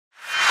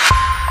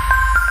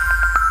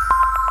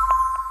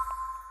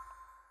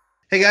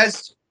Hey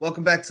guys,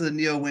 welcome back to the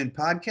Neo Win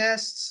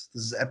podcast.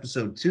 This is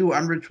episode 2.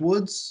 I'm Rich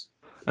Woods.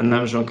 And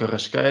I'm João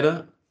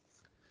Carrasqueira.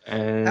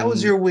 How was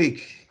And your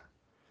week?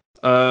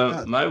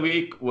 my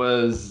week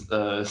was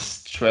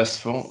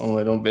stressful a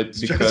little bit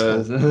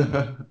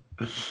Stressful.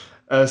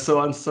 because so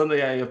on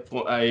Sunday I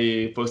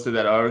posted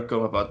that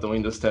article about the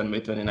Windows 10 May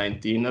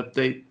 2019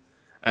 update,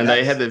 and I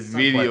Yes, had a it's done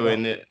quite video well.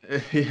 in it.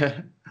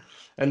 Yeah,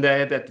 and I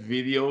had that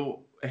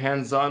video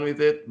hands-on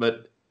with it,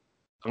 but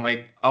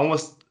like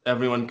almost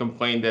everyone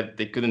complained that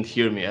they couldn't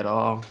hear me at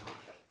all. Oh,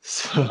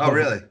 So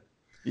really?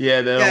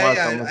 yeah, there Yeah, was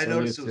yeah. I almost on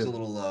noticed it was a YouTube.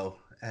 little low,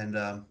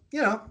 and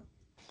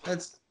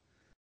it's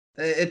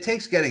it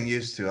takes getting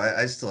used to.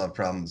 I still have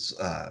problems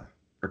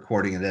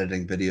recording and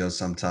editing videos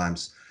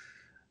sometimes.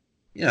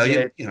 Yeah,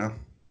 You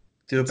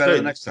do it it's better very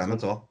the next time.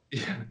 That's difficult. all.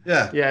 Yeah,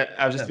 Yeah, yeah.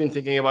 I've just yeah. been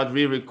thinking about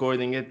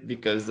re-recording it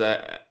because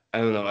I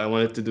don't know. I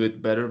wanted to do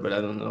it better, but I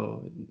don't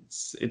know.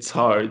 It's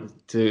hard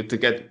to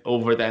get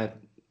over that.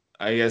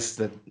 I guess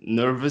that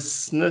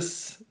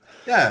nervousness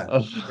Yeah,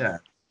 of yeah.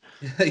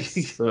 you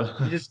so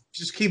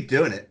just keep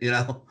doing it.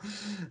 okay.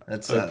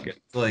 That's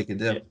all you can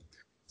do. Yeah,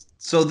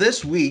 So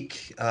this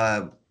week,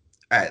 all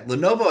right,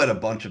 Lenovo had a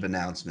bunch of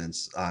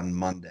announcements on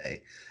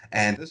Monday,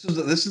 and this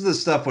is the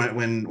stuff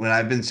when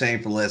I've been saying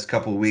for the last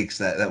couple of weeks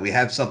that we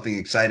have something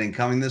exciting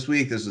coming this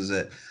week. This is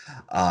it.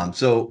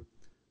 So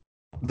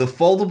the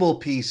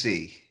foldable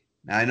PC.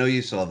 Now I know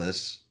you saw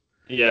this.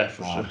 yeah,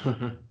 for sure.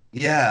 Um,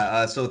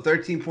 yeah, so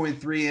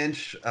 13.3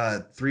 inch,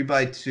 3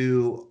 by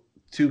 2,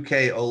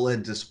 2K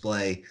OLED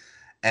display,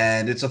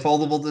 and it's a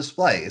foldable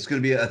display. It's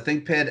going to be a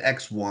ThinkPad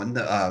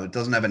X1. It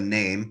doesn't have a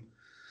name.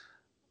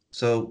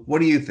 So what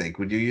do you think?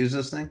 Would you use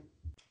this thing?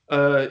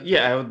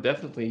 Yeah, I would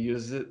definitely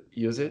use it.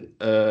 Use it.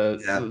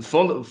 Yeah.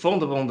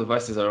 Foldable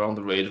devices are on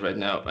the rage right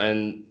now,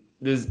 and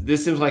this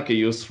seems like a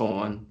useful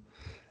one.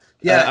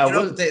 Yeah, I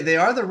was they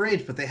are the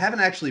rage, but they haven't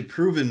actually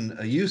proven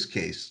a use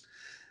case,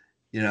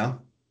 you know?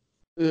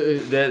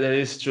 that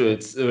is true.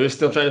 It's we're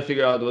still trying to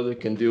figure out what we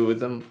can do with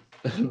them,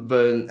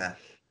 but Yeah.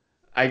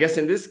 I guess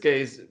in this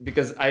case,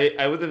 because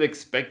I would have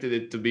expected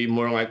it to be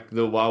more like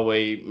the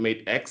Huawei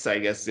Mate X, I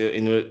guess, where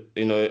the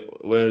Holding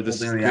on the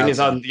screen is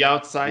outside. on the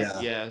outside.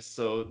 Yeah. Yeah,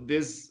 so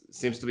this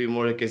seems to be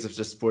more a case of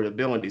just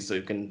portability, so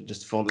you can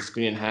just fold the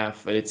screen in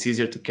half, and it's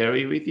easier to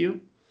carry with you.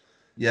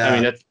 I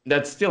mean, Yeah.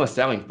 that's still a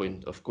selling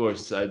point, of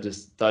course. I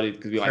just thought it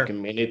could be like a Sure.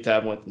 mini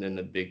tablet and then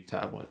a big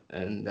tablet,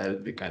 and that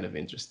would be kind of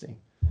interesting.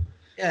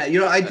 Yeah,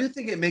 I do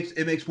think it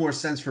makes more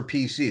sense for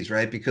PCs,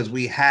 right? Because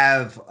we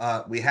have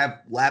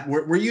lap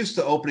we're used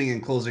to opening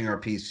and closing our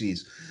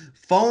PCs.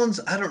 Phones,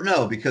 I don't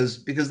know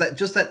because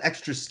that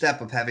extra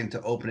step of having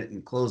to open it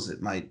and close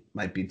it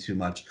might be too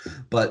much.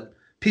 But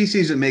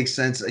PCs it makes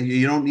sense. And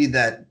you don't need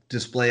that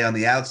display on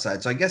the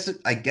outside. So I guess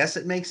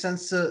it makes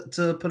sense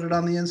to put it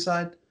on the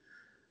inside.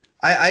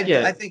 I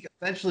Yeah, think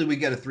eventually we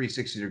get a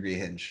 360-degree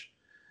hinge,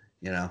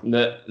 you know.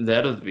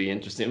 that would be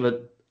interesting,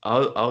 but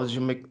how would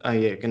you make? Oh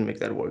yeah, you can make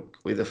that work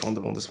with a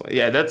foldable display.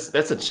 Yeah, that's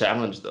a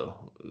challenge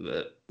though.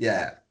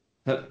 Yeah.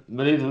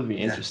 But it would be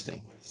Yeah.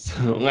 interesting. So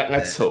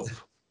let's Yeah. hope.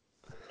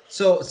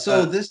 So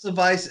Uh, this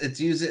device it's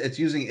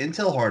using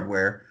Intel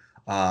hardware,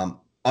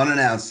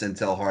 unannounced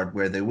Intel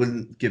hardware. They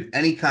wouldn't give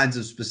any kinds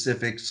of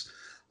specifics.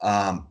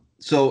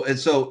 So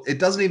it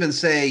doesn't even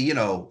say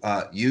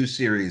U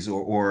series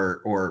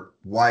or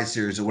Y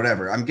series or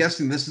whatever. I'm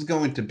guessing this is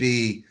going to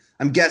be.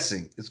 I'm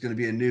guessing it's going to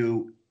be a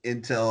new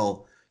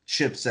Intel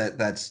chipset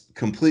that's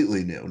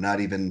completely new, not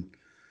even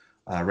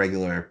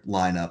regular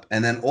lineup.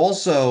 And then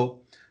also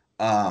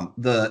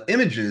the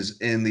images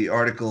in the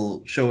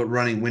article show it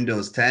running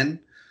Windows 10,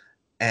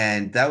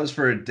 and that was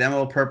for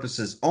demo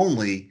purposes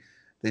only.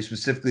 They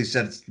specifically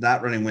said it's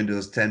not running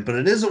Windows 10, but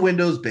it is a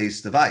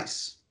Windows-based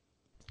device.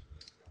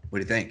 What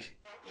do you think?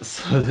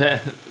 so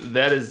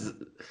that is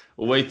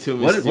way too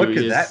What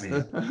could that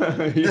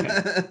mysterious. mean?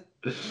 Yeah.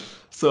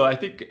 So I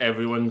think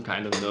everyone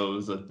kind of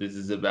knows what this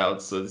is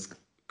about. So this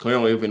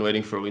clearly we've been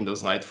waiting for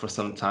Windows Lite for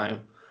some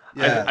time.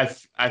 Yeah,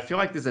 I feel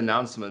like this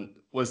announcement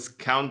was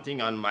counting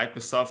on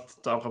Microsoft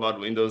to talk about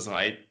Windows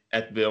Lite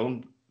at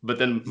build, but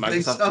then you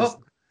think Microsoft just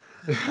so?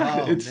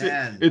 Oh it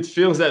man, it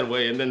feels that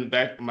way, and then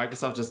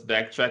Microsoft just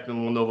backtracked, and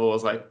Lenovo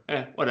was like,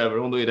 whatever,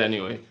 we'll do it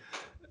anyway.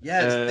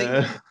 yes,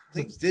 Uh,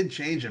 things did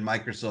change in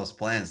Microsoft's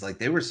plans. Like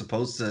they were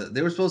supposed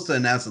to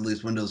announce at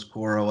least Windows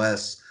Core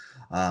OS.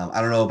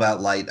 I don't know about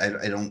Light.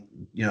 I don't.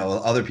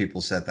 Other people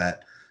said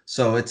that,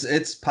 so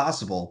it's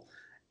possible.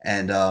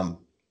 And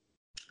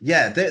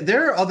yeah,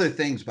 there are other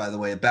things, by the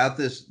way, about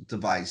this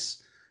device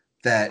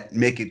that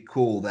make it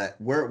cool that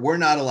we're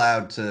not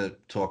allowed to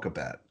talk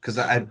about because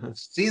I've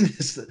seen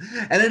this,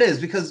 and it is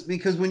because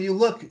when you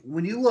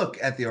look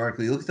at the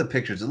article, you look at the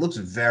pictures, it looks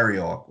very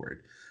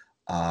awkward.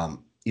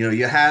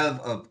 You have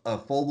a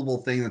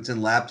foldable thing that's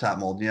in laptop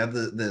mold. You have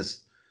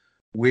this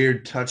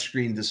weird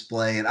touchscreen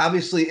display, and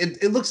obviously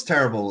it looks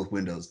terrible with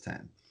Windows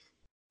 10.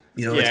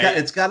 It's yeah, got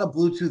it's got a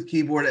Bluetooth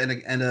keyboard and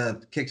a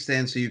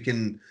kickstand, so you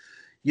can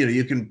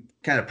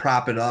kind of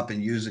prop it up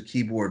and use a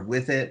keyboard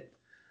with it.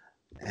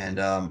 And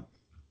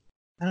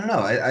I don't know.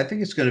 I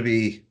think it's going to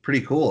be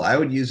pretty cool. I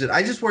would use it.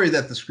 I just worry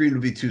that the screen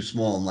would be too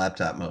small in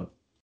laptop mode.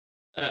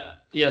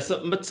 Yeah,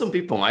 so but some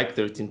people like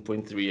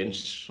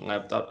 13.3-inch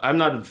laptop. I'm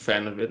not a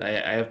fan of it. I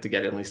have to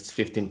get at least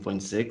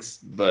 15.6,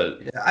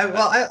 but Yeah,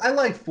 I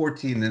like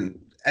 14 and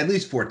at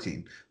least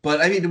 14.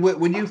 But I mean,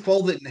 when you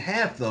fold it in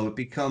half, though, it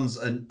becomes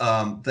an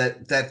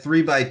that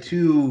 3 by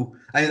 2.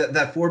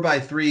 That 4 by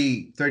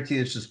 3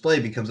 13-inch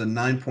display becomes a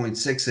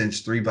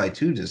 9.6-inch 3 by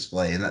 2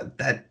 display, and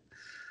that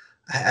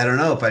I don't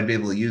know if I'd be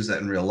able to use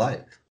that in real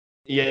life.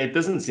 yeah, it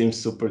doesn't seem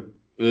super.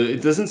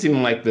 It doesn't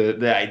seem like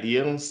the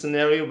ideal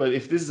scenario. But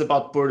if this is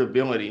about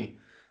portability,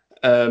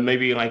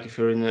 maybe like if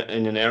you're in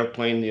an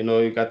airplane,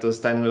 you got those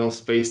tiny little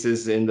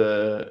spaces in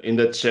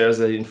the chairs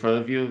that in front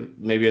of you.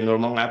 Maybe a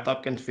normal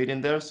laptop can fit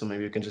in there, so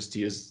maybe you can just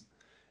use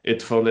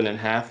it folded in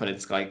half, and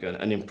it's like an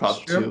It's true.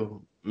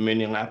 impromptu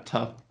mini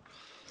laptop.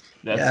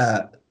 That's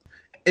Yeah,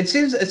 it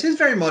seems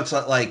very much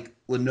like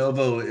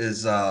Lenovo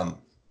is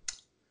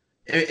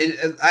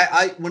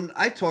when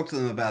I talked to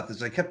them about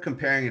this, I kept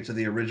comparing it to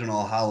the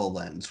original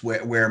HoloLens,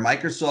 where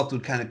Microsoft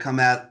would kind of come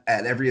out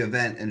at every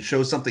event and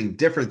show something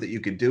different that you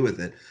could do with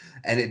it.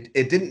 And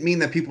it didn't mean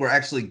that people were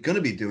actually going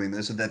to be doing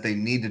this and that they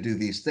need to do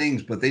these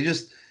things, but they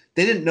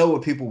didn't know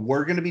what people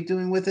were going to be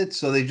doing with it,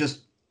 so they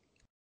just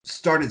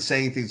started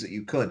saying things that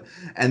you could.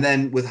 And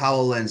then with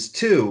HoloLens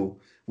 2,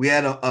 we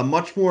had a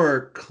much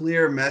more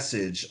clear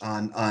message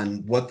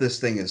on what this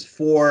thing is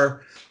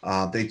for.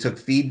 They took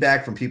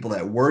feedback from people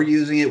that were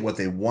using it, what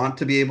they want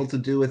to be able to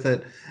do with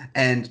it.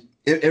 And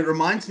it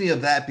reminds me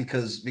of that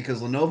because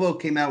Lenovo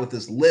came out with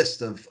this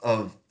list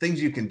of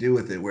things you can do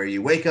with it, where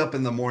you wake up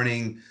in the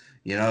morning,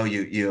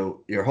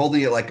 you're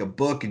holding it like a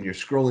book and you're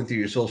scrolling through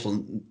your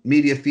social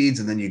media feeds,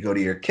 and then you go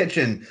to your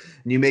kitchen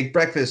and you make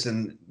breakfast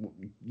and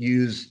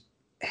use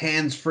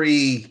hands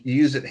free. You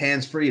use it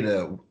hands free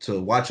to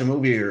watch a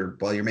movie or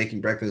while you're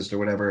making breakfast or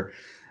whatever,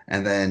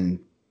 and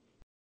then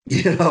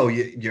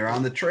you're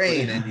on the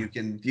train and you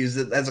can use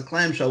it as a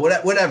clamshell,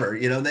 whatever.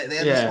 They have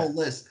this yeah. whole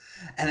list,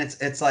 and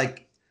it's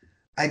like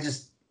I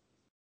just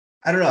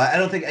I don't know. I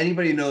don't think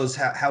anybody knows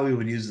how we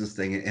would use this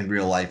thing in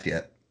real life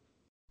yet.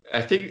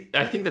 I think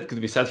that could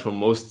be said for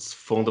most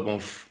foldable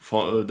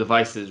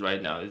devices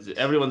right now.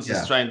 Everyone's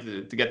just Yeah. trying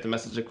to get the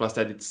message across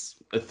that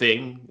it's a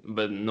thing,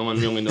 but no one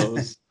really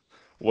knows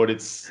what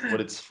it's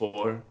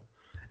for.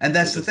 And They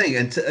that's the just thing.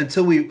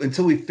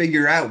 Until we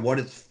figure out what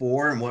it's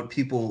for and what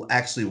people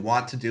actually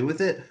want to do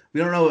with it, we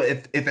don't know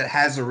if it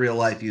has a real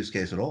life use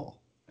case at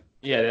all.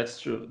 Yeah,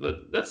 that's true.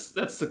 But that's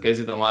the case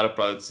with a lot of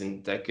products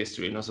in tech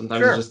history.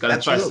 Sometimes you Sure, just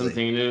gotta try absolutely.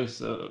 something new.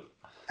 So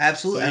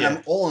Absolutely. And yeah.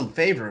 I'm all in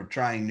favor of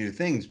trying new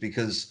things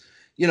because,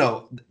 you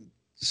know,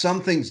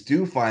 some things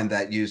do find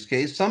that use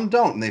case, some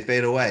don't, and they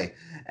fade away.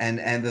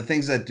 And the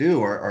things that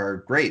do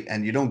are great.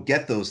 And you don't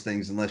get those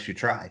things unless you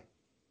try.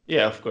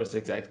 Yeah, of course,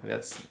 exactly.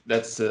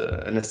 That's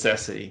a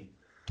necessity.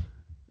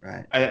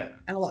 Right. I And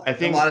I a lot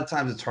think of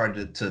times it's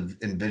hard to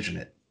envision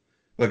it.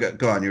 But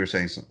go on, you were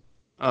saying something.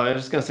 I was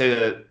just gonna say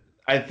that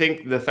I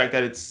think the fact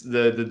that it's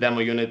the demo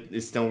unit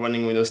is still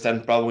running Windows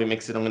 10 probably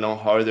makes it a little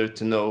harder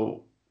to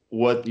know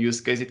what use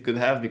case it could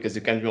have because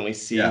you can't really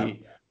Yeah.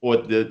 see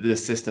what the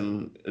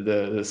system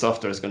the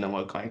software is gonna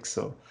look like.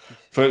 So,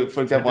 for It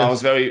example,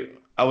 does.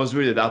 I was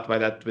weirded out by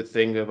that with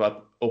thing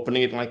about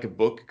opening it like a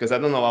book because I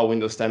don't know how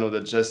Windows 10 would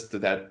adjust to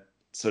that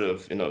sort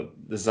of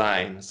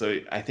design. So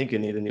I think you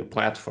need a new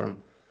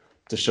platform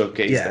to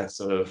showcase Yeah. that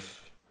sort of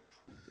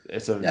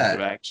Yeah.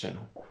 interaction.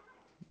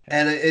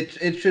 And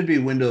it should be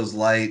Windows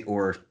Lite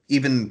or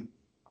even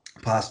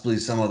possibly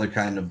some other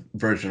kind of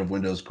version of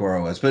Windows Core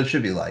OS, but it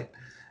should be light.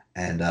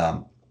 And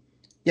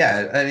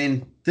yeah, I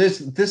mean,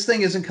 this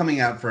thing isn't coming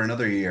out for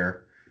another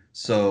year,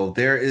 so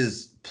there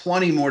is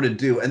plenty more to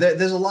do, and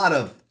there's a lot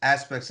of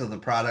aspects of the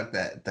product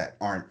that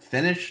aren't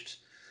finished.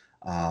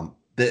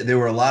 There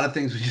were a lot of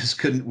things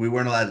we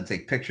weren't allowed to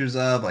take pictures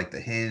of, like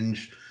the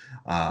hinge,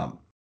 um,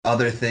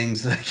 other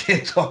things that I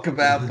can't talk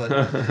about. But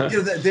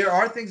there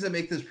are things that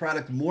make this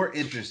product more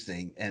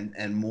interesting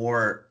and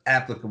more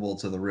applicable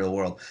to the real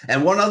world.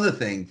 And one other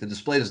thing, the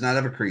display does not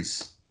have a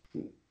crease.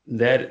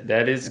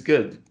 That is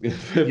good.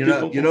 People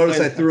You notice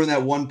complain I threw in sometimes.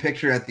 that one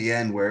picture at the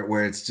end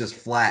where it's just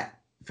flat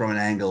from an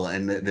angle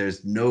and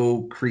there's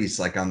no crease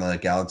like on the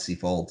Galaxy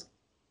Fold.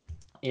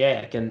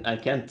 Yeah, I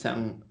can't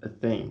tell a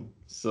thing.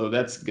 So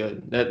that's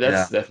good. That's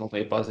Yeah,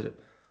 definitely a positive.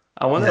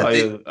 I wonder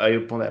yeah. how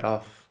you pull that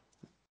off.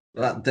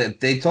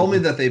 They told me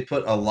that they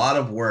put a lot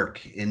of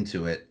work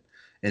into it,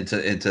 into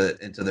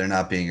there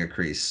not being a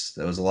crease.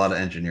 There was a lot of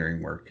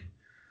engineering work.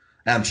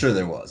 And I'm sure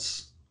there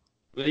was.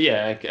 But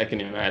yeah, I can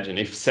imagine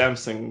if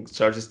Samsung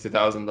charges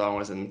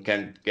 $2,000 and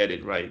can't get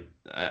it right.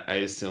 I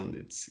assume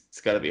it's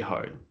got to be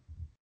hard.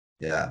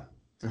 Yeah,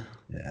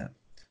 yeah.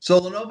 So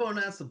Lenovo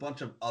announced a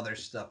bunch of other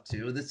stuff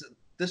too.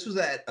 This was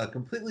at a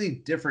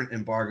completely different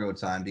embargo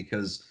time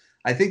because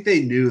I think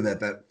they knew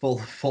that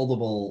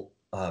foldable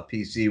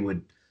PC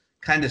would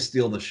kind of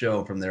steal the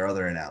show from their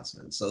other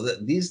announcements. So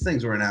these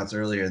things were announced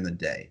earlier in the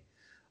day.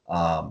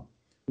 Um,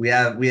 we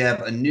have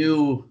a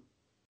new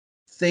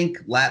Think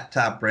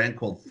laptop brand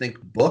called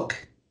ThinkBook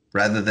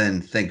rather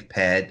than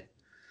ThinkPad.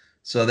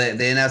 So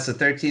they announced a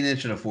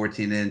 13-inch and a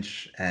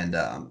 14-inch, and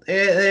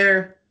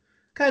they're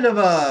kind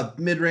of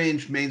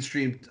mid-range,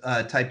 mainstream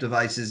type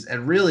devices.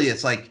 And really,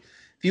 it's like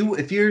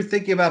if you're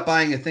thinking about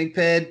buying a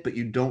ThinkPad but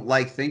you don't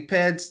like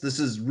ThinkPads, this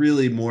is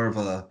really more of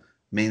a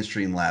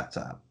mainstream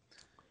laptop.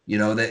 You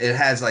know, that it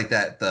has like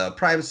that the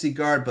privacy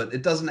guard, but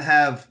it doesn't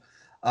have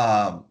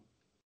um,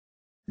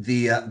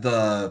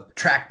 the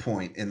track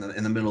point in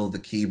the middle of the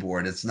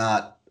keyboard. It's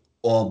not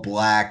all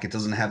black. It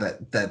doesn't have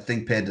that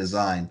ThinkPad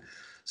design.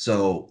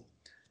 So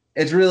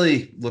it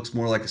really looks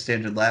more like a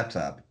standard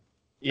laptop.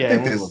 I Yeah, it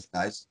think they look looks.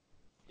 nice.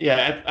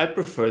 Yeah, I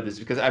prefer this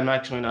because I'm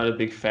actually not a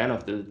big fan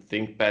of the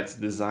ThinkPad's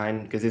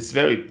design because it's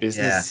very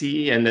Yeah,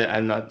 businessy and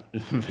I'm not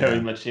very yeah.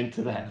 much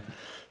into that.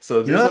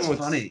 So You know this one that's looks,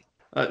 funny.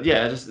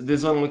 yeah, just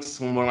this one looks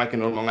more like a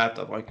normal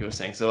laptop, like you were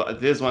saying. So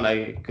this one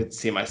I could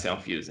see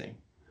myself using.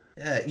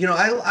 Yeah,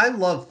 I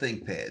love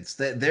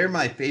ThinkPads. They're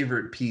my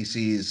favorite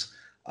PCs.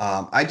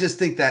 I just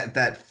think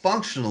that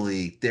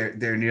functionally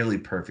they're nearly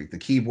perfect. The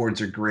keyboards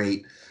are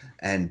great,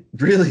 and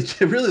really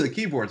really the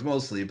keyboards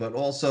mostly, but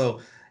also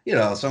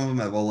some of them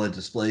have OLED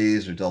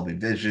displays or Dolby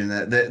Vision.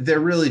 They're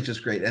really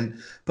just great. And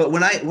but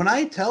when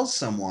I tell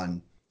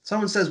someone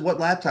says what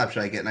laptop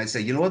should I get, and I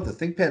say you know what the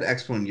ThinkPad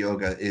X1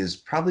 Yoga is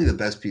probably the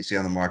best PC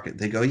on the market.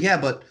 They go yeah,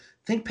 but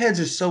ThinkPads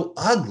are so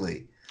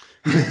ugly.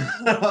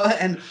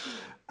 And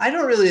I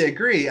don't really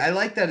agree. I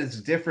like that it's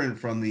different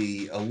from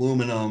the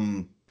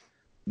aluminum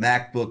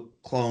MacBook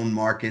clone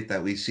market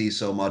that we see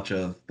so much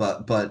of.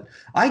 But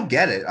I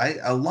get it.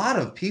 A lot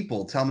of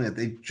people tell me that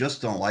they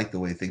just don't like the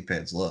way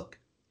ThinkPads look.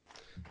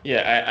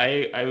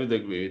 Yeah, I would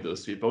agree with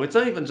those people. It's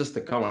not even just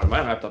the color.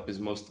 My laptop is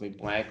mostly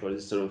black or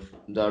this sort of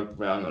dark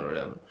brown or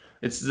whatever.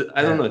 I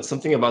don't Yeah. know. It's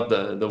something about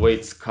the way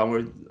it's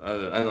covered.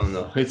 I don't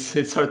know.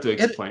 It's hard to It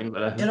explain,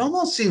 but it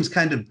almost seems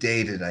kind of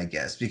dated, I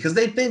guess, because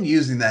they've been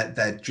using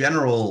that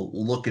general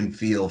look and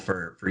feel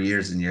for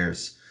years and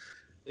years.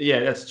 yeah,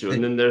 that's true.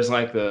 And then there's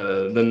like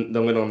the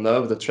little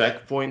nub, the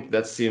track point.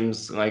 That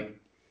seems like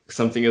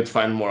something you'd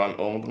find more on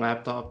old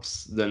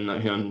laptops than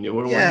on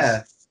newer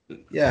Yeah,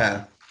 ones.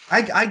 yeah.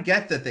 I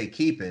get that they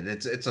keep it.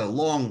 It's a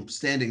long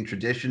standing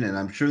tradition, and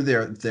I'm sure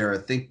there are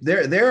diehard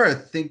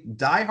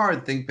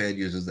ThinkPad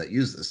users that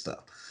use this stuff.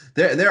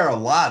 There are a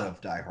lot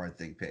of diehard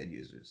ThinkPad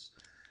users,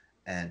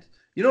 and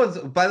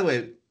by the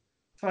way,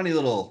 funny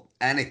little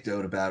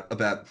anecdote about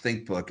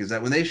ThinkBook is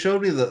that when they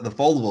showed me the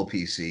foldable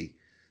PC,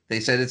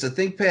 they said it's a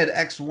ThinkPad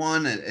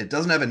X1 and it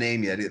doesn't have a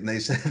name yet. And they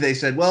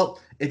said, well,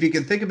 if you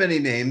can think of any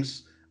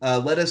names,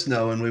 let us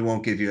know and we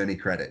won't give you any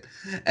credit.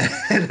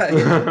 And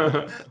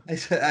I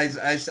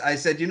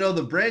said,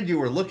 the brand you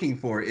were looking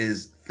for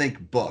is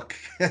ThinkBook.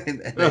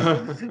 And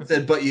they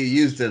said, but you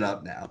used it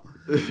up now.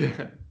 Yeah,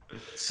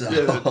 yeah,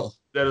 So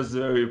that was a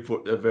very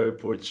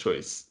poor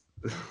choice.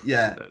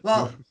 yeah, That-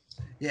 well,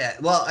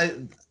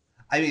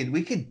 I mean,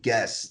 we could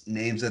guess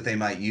names that they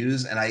might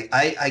use, and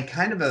I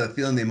kind of have a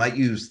feeling they might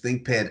use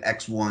ThinkPad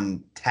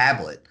X1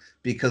 tablet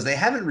because they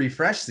haven't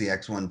refreshed the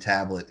X1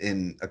 tablet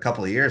in a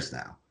couple of years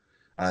now,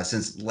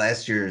 since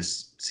last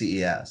year's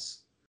CES.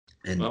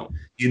 And well,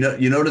 you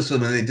notice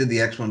when they did the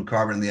X1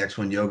 Carbon and the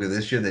X1 Yoga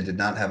this year, they did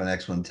not have an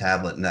X1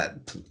 tablet, and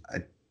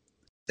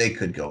they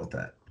could go with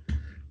that.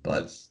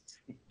 But that's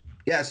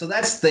yeah, so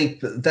that's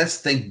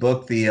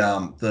ThinkBook.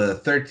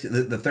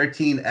 The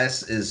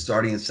 13S is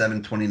starting at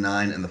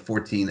 729 and the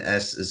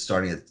 14S is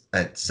starting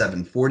at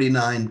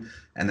 749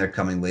 and they're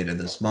coming later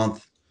this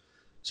month.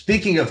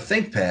 Speaking of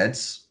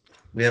ThinkPads,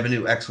 we have a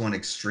new X1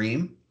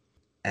 Extreme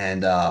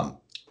and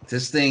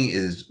this thing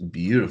is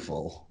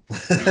beautiful.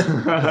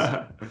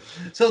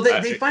 So they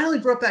I, finally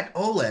brought back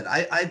OLED.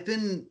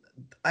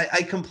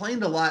 I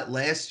complained a lot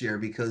last year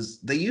because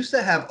they used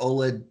to have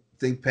OLED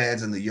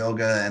ThinkPads and the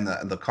Yoga and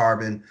the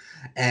Carbon,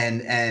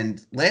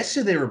 and last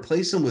year they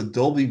replaced them with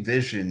Dolby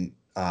Vision,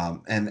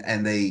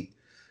 and they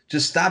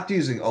just stopped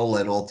using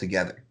OLED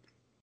altogether,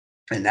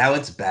 and now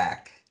it's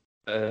back.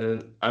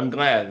 I'm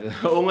glad.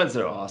 OLEDs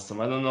are awesome.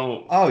 I don't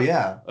know. Oh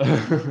yeah,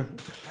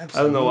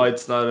 I don't know why absolutely.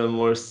 it's not a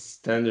more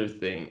standard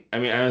thing. I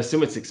mean, I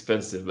assume it's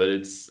expensive, but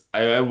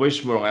I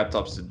wish more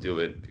laptops would do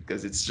it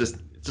because it just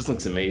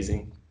looks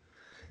amazing.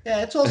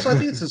 Yeah, it's also I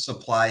think it's a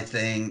supply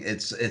thing.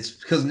 It's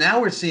because now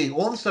we're seeing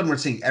all of a sudden we're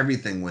seeing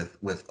everything with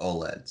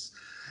OLEDs.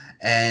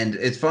 And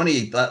it's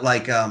funny, but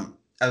like I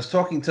was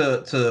talking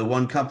to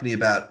one company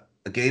about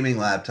a gaming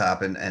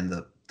laptop and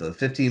the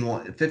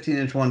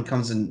 15-inch one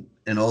comes in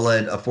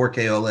OLED, a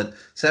 4K OLED,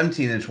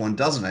 17-inch one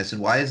doesn't. I said,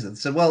 why is it? They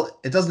said, well,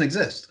 it doesn't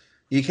exist.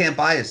 You can't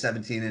buy a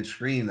 17-inch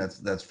screen that's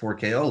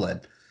 4K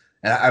OLED.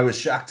 And I was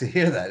shocked to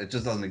hear that. It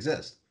just doesn't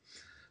exist.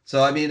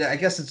 So I mean, I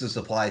guess it's a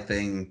supply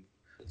thing.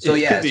 So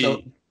It could yeah, so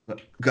be.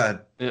 go ahead.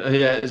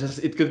 Yeah,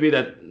 it could be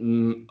that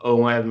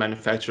OLED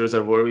manufacturers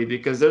are worried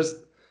because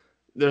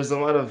there's a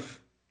lot of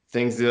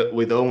things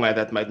with OLED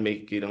that might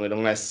make it a little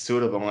less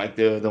suitable, like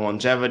the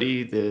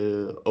longevity,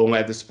 the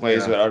OLED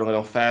displays Yeah. are a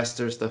little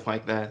faster, stuff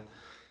like that.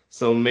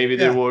 So maybe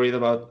they're Yeah. worried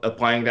about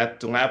applying that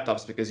to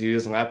laptops because you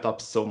use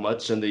laptops so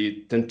much and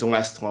they tend to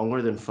last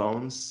longer than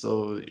phones.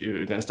 So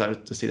you're gonna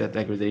start to see that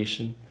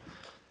degradation.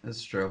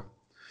 That's true.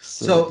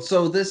 So So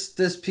so this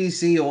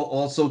PC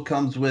also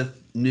comes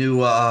with new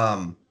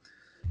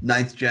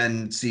ninth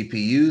gen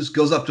CPUs.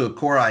 Goes up to a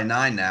Core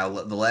i9 now.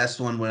 The last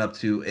one went up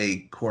to a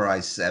Core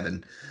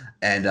i7,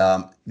 and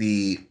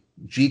the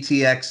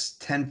GTX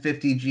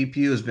 1050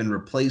 GPU has been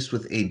replaced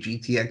with a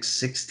GTX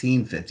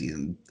 1650,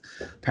 and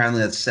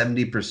apparently that's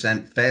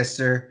 70%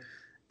 faster,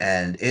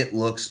 and it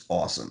looks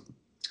awesome.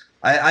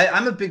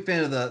 I'm a big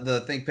fan of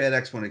the ThinkPad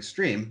X1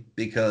 Extreme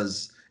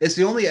because it's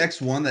the only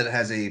X1 that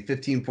has a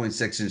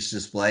 15.6-inch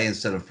display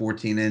instead of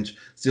 14-inch.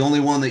 It's the only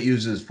one that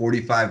uses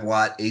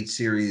 45-watt 8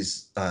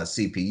 series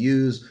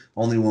CPUs,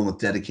 only one with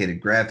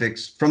dedicated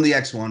graphics from the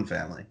X1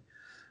 family.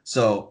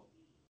 So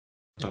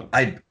oh,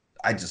 I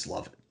I just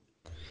love it.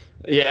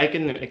 yeah, I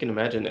can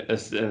imagine it.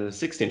 As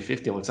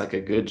 1650 looks like a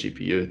good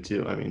GPU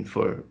too. I mean,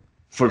 for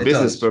It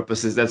business does.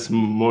 purposes, that's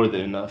more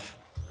than enough,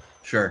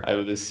 Sure. I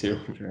would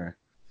assume. Sure.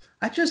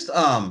 I just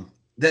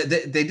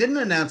they didn't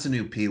announce a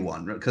new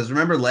P1 because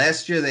remember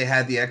last year they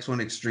had the X1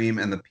 Extreme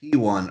and the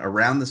P1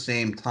 around the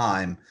same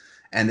time,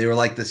 and they were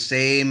like the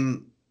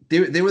same.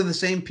 They were the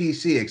same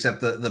PC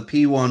except the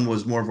P1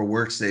 was more of a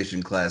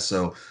workstation class,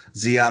 so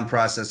Xeon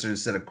processor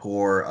instead of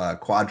Core,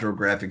 Quadro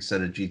graphics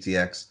instead of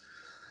GTX,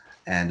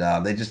 and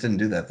they just didn't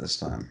do that this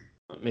time.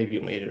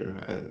 Maybe later.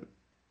 Maybe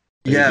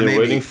Yeah, they're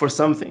waiting maybe. for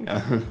something.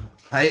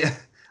 I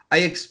I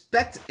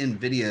expect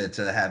Nvidia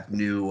to have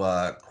new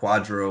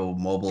Quadro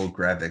mobile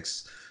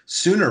graphics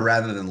sooner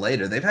rather than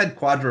later. They've had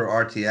Quadro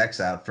RTX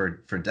out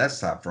for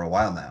desktop for a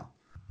while now.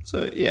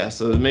 So yeah,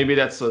 so maybe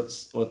that's what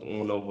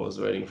Lenovo is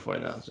waiting for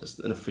now, just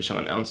an official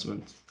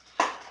announcement,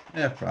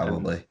 Yeah, and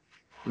probably.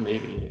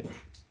 maybe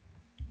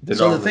the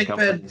So normal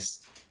companies.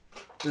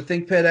 the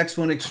ThinkPad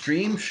X1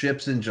 Extreme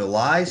ships in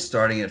July,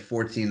 starting at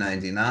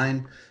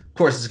 1499. Of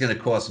course, it's going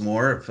to cost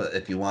more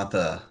if you want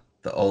the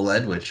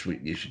OLED, which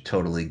you should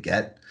totally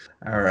get.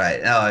 All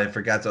right. Oh, I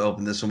forgot to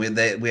open this one.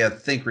 We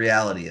have Think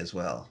Reality as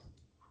well.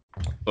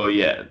 Oh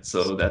yeah,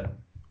 so that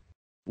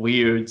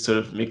weird sort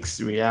of mixed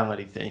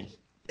reality thing.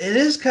 It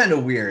is kind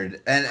of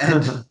weird,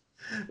 and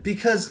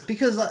because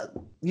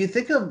you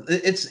think of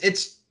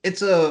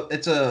it's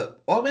a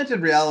augmented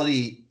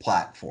reality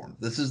platform.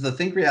 This is the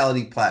Think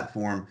Reality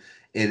platform.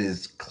 It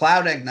is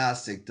cloud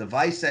agnostic,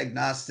 device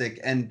agnostic,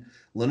 and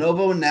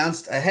Lenovo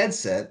announced a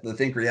headset, the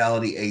Think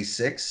Reality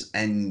A6,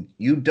 and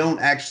you don't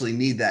actually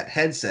need that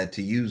headset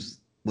to use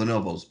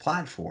Lenovo's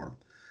platform.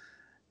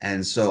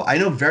 And so I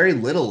know very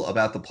little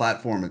about the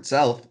platform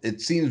itself.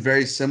 It seems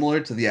very similar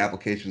to the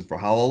applications for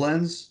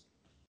HoloLens,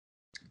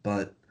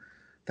 but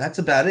that's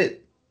about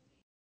it.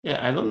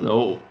 Yeah, I don't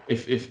know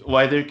if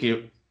why they're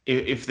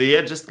if they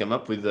had just come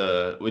up with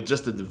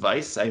just a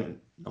device. A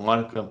lot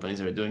of companies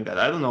are doing that.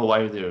 I don't know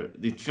why they're.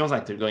 It feels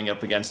like they're going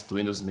up against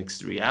Windows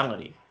mixed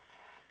reality,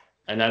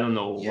 and I don't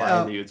know why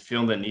Yeah. they would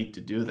feel the need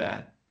to do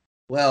that.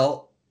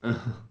 Well,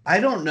 I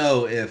don't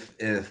know if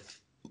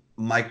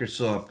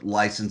Microsoft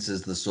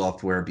licenses the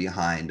software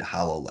behind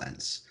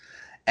HoloLens.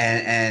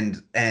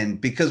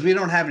 And because we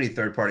don't have any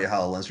third-party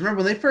HoloLens.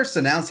 Remember when they first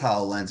announced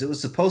HoloLens, it was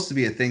supposed to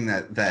be a thing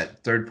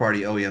that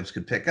third-party OEMs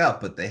could pick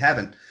up, but they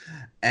haven't.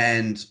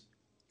 And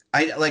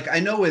I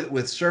know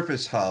with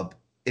Surface Hub,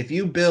 if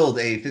you build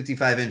a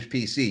 55-inch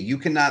PC, you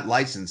cannot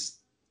license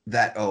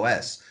that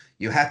OS.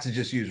 You have to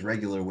just use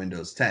regular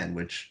Windows 10,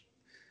 which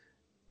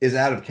is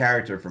out of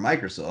character for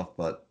Microsoft,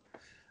 but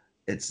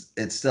it's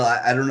still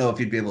I don't know if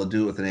you'd be able to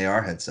do it with an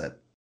AR headset.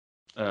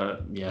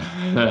 Yeah,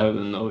 I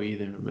don't know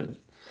either, but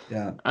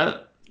Yeah.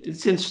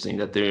 it's interesting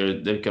that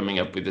they're coming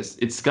up with this.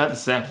 It's got a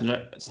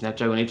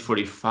Snapdragon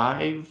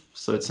 845,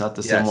 so it's not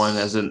the same one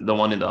as Yes. the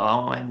one in the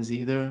HoloLens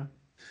either.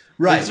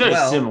 But it's Right. very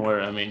Well, similar.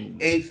 I mean,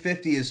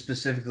 850 is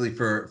specifically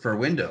for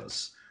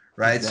Windows,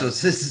 right? So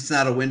exactly. since it's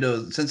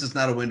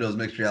not a Windows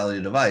mixed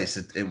reality device,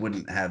 it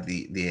wouldn't have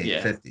the Yeah,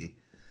 850.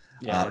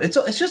 yeah,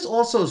 It's just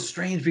also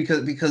strange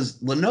because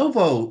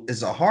Lenovo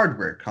is a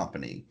hardware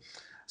company,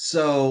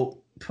 so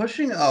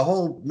pushing a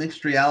whole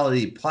mixed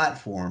reality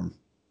platform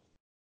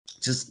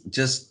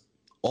just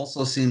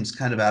also seems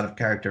kind of out of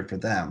character for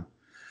them.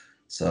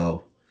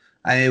 So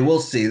I we'll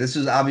see. This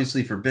is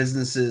obviously for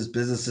businesses.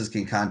 Businesses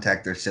can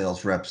contact their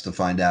sales reps to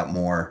find out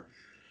more.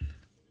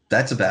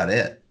 That's about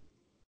it.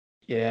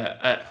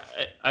 yeah.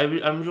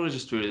 I'm really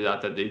just weirded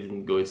out that they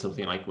didn't go with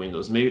something like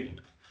Windows. Maybe,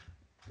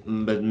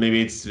 but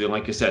maybe it's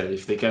like you said,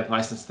 if they can't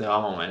license the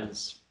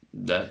HoloLens,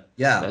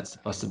 Yeah, that's a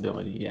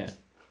possibility. Yeah.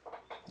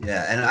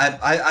 yeah.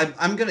 And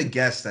I'm gonna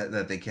guess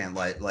that they can't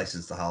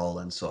license the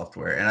HoloLens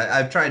software, and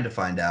I've tried to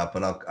find out,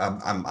 but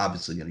I'm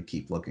obviously gonna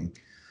keep looking.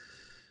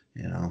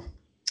 You know.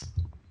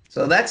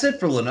 So that's it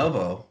for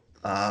Lenovo.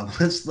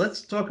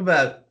 Let's talk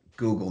about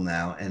Google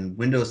now and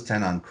Windows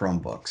 10 on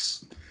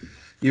Chromebooks.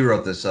 You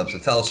wrote this up, so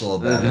tell us all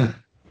about it.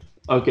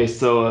 Okay,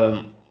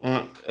 so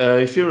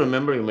if you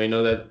remember, you may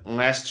know that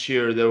last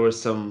year there were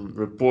some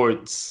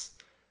reports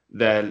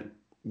that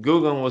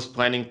Google was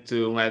planning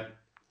to let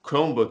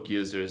Chromebook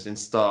users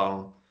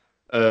install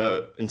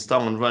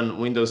and run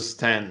Windows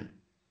 10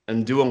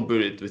 and dual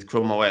boot it with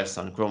Chrome OS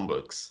on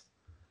Chromebooks.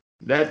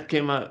 That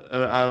came out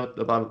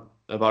about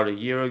about a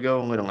year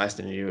ago, a little less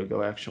than a year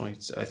ago, actually.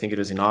 I think it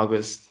was in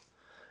August.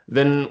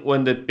 Then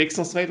when the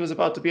Pixel Slate was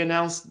about to be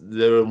announced,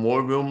 there were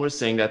more rumors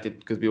saying that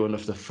it could be one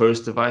of the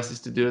first devices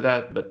to do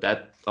that, but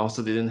that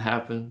also didn't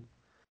happen.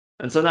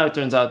 And so now it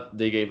turns out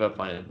they gave up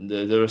on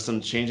it. There were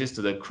some changes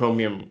to the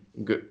Chromium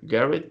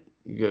Garrett.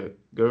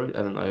 Garrett?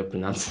 I don't know how to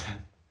pronounce it.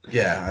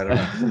 Yeah, I don't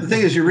know. The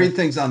thing is, you read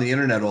things on the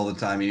internet all the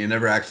time, and you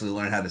never actually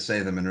learn how to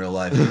say them in real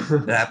life.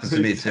 That happens to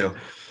me too.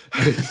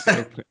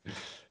 Exactly.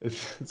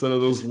 It's one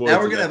of those words. Now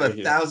we're gonna have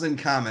 1,000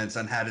 comments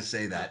on how to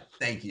say that.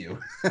 Thank you.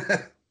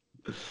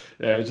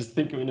 Yeah, just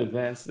think in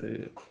advance.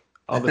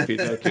 All the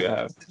feedback you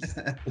have.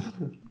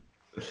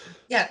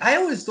 Yeah, I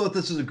always thought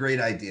this was a great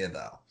idea,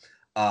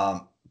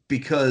 though,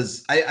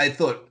 because I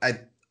thought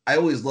I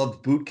always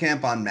loved Boot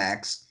Camp on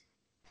Macs,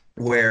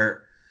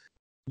 where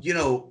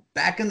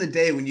back in the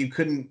day when you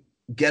couldn't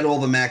get all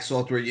the Mac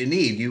software you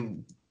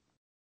need,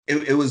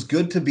 it was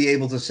good to be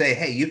able to say,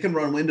 hey, you can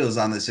run Windows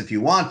on this if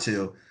you want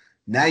to.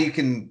 Now you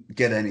can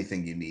get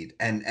anything you need,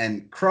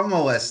 and Chrome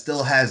OS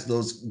still has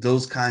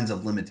those kinds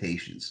of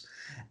limitations.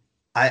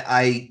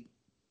 I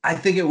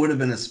think it would have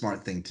been a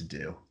smart thing to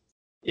do.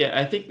 Yeah,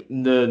 I think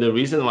the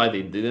reason why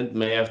they didn't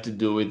may have to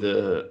do with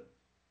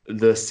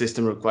the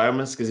system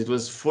requirements, because it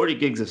was 40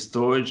 gigs of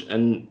storage,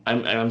 and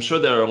I'm sure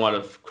there are a lot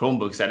of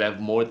Chromebooks that have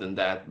more than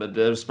that, but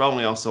there's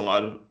probably also a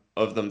lot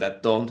of them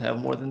that don't have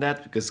more than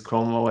that, because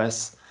Chrome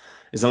OS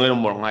is a little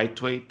more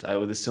lightweight. I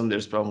would assume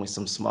there's probably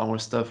some smaller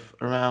stuff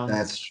around.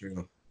 That's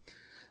true.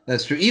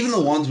 That's true. Even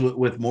the ones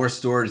with more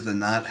storage than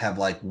not have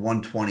like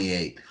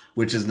 128,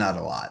 which is not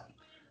a lot.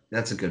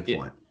 That's a good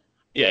point.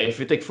 Yeah, if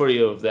you take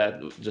 40 of that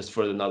just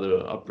for another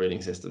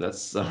operating system,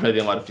 that's already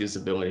a lot of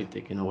usability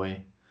taken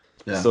away.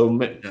 Yeah. So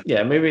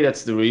yeah, maybe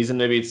that's the reason.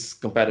 Maybe it's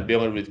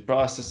compatibility with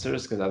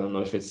processors, because I don't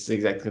know if it's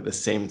exactly the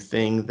same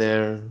thing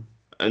there.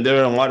 And there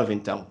are a lot of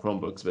Intel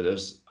Chromebooks, but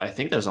I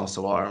think there's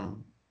also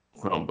ARM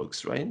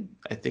Chromebooks, right?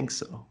 I think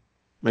so.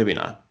 Maybe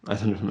not. I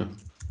don't remember.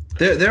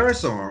 There are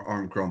some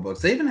ARM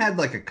Chromebooks. They even had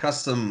like a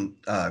custom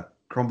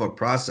Chromebook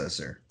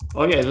processor.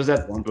 Oh yeah, it was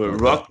that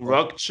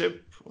Rock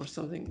chip or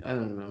something. I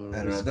don't remember.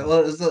 I don't know. Well,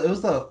 it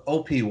was the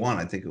OP1,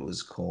 I think it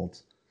was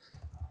called.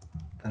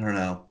 I don't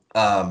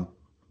know.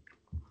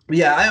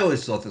 Yeah, I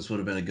always thought this would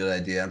have been a good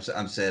idea.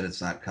 I'm sad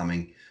it's not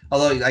coming.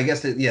 Although I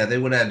guess they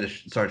would have had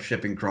to start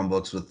shipping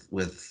Chromebooks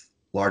with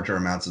larger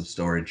amounts of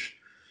storage.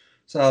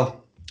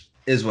 So,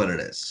 is what it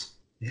is.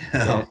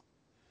 Yeah.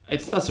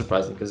 It's not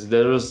surprising because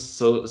there was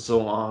so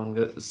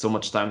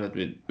much time that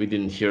we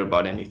didn't hear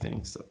about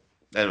anything. So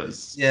that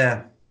was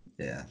yeah.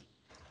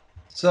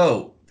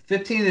 So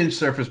 15-inch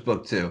Surface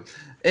Book 2.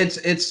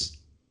 It's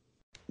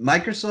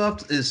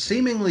Microsoft is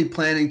seemingly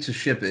planning to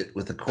ship it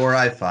with a Core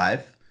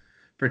i5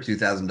 for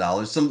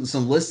 $2,000.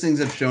 Some listings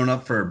have shown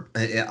up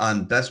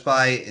on Best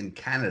Buy in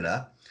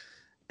Canada,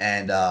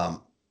 and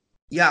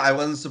I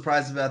wasn't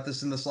surprised about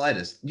this in the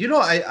slightest.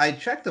 I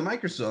check the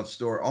Microsoft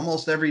store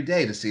almost every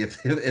day to see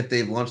if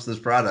they've launched this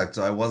product,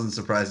 so I wasn't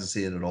surprised to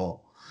see it at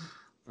all.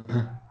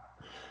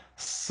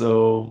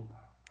 So,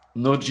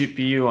 no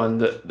GPU on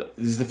this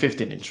is the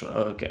 15-inch one.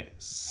 Okay,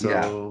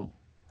 so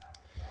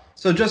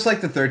So just like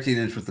the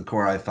 13-inch with the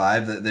Core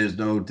i5, there's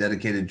no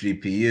dedicated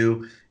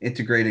GPU,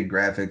 integrated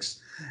graphics,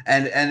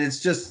 and it's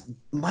just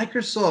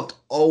Microsoft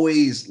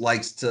always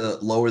likes to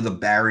lower the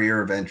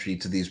barrier of entry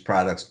to these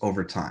products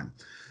over time.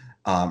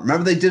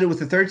 Remember, they did it with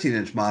the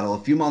 13-inch model. A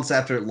few months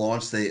after it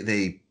launched,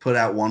 they put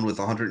out one with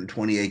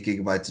 128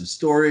 gigabytes of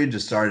storage.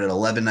 It started at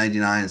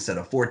 $11.99 instead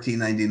of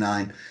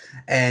 $14.99,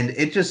 and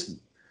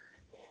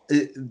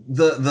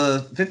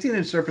the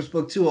 15-inch Surface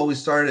Book 2 always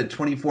started at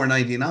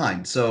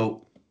 $24.99.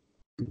 So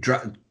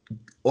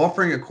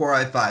offering a Core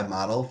i5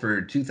 model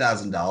for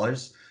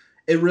 $2,000,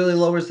 it really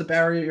lowers the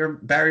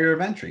barrier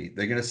of entry.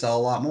 They're going to sell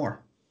a lot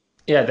more.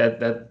 Yeah,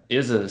 that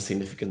is a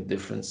significant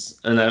difference,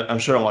 and I'm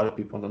sure a lot of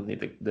people don't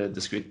need the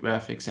discrete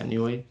graphics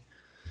anyway.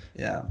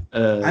 Yeah,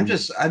 I'm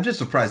just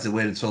surprised they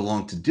waited so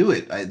long to do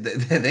it.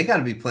 They got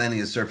to be planning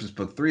a Surface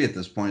Book 3 at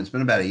this point. It's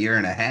been about a year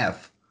and a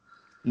half.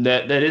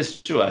 That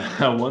is true.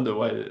 I wonder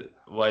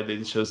why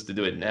they chose to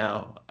do it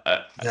now.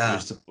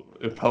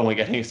 We're probably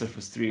getting a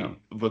Surface 3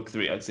 Book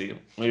 3. I'd say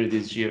later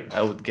this year.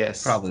 I would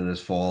guess probably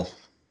this fall.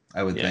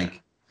 I would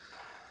think.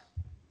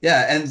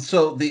 Yeah, and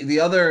so the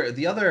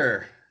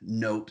other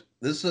note.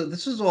 This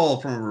is all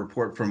from a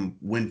report from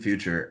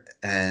WinFuture,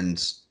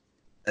 and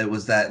it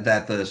was that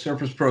the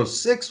Surface Pro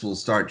 6 will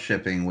start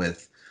shipping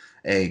with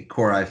a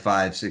Core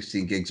i5,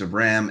 16 gigs of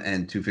RAM,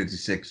 and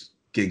 256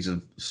 gigs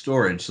of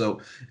storage. So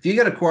if you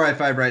get a Core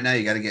i5 right now,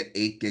 you got to get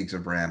 8 gigs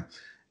of RAM.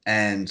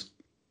 And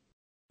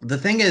the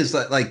thing is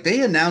that like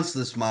they announced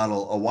this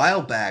model a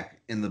while back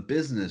in the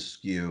business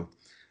SKU,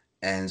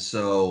 and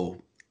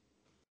so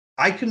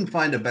I couldn't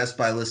find a Best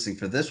Buy listing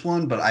for this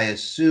one, but I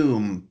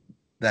assume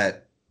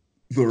that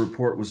the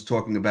report was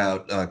talking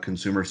about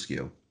consumer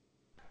SKU.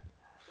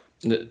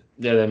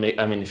 Yeah,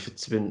 I mean, if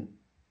it's been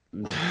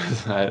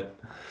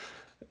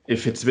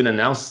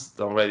announced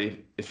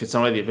already, if it's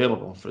already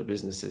available for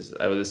businesses,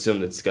 I would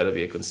assume it's got to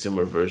be a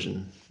consumer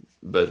version.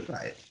 But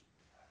right.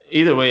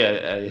 Either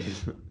way,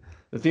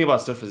 The thing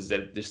about Surface is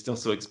that they're still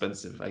so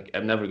expensive. Like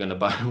I'm never gonna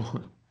buy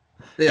one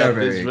They are at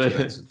this very rate.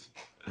 expensive.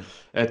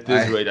 At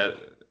this I rate,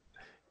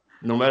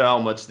 no matter how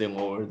much they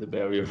lower the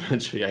barrier of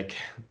entry, I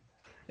can't.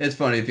 It's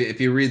funny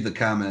if you read the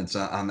comments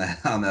on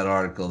that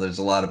article. There's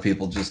a lot of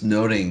people just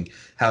noting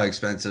how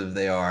expensive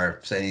they are,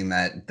 saying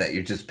that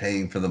you're just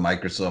paying for the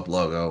Microsoft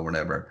logo or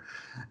whatever.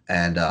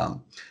 And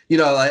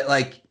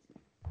like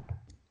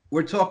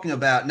we're talking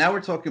about a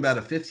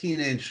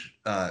 15-inch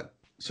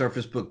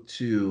Surface Book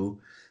 2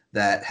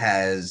 that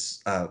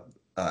has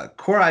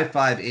Core i5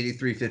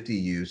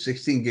 8350U,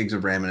 16 gigs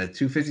of RAM, and a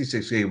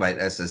 256 gigabyte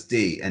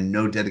SSD, and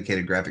no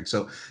dedicated graphics.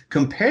 So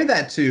compare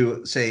that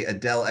to, say, a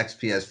Dell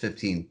XPS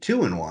 15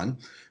 2-in-1,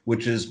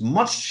 which is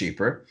much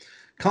cheaper,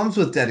 comes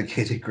with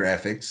dedicated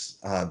graphics,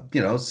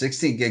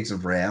 16 gigs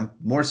of RAM,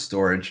 more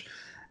storage,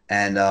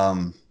 and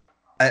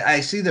I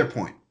see their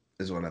point,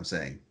 is what I'm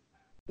saying.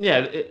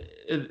 Yeah,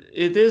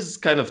 it is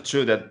kind of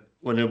true that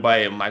when you buy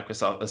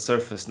a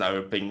Surface now,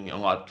 you're paying a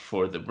lot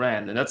for the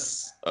brand, and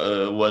that's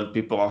what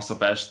people also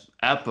bash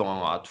Apple a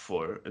lot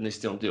for, and they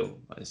still do,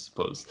 I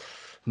suppose.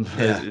 But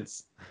Yeah.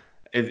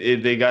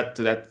 they got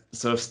to that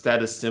sort of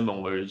status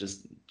symbol where you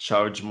just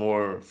charge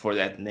more for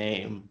that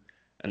name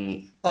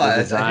and Well, the I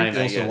think design, they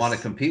I also want to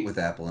guess. compete with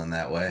Apple in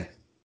that way.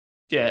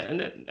 Yeah,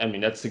 and I mean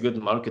that's a good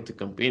market to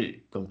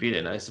compete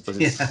in. I suppose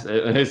Yeah.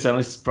 it's at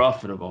least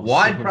profitable.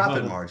 Wide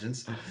profit So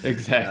margins. Yeah.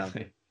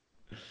 exactly.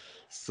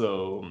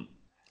 So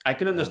I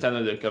can Yeah. understand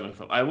where they're coming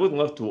from. I would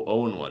love to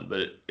own one, but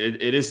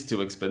it is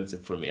too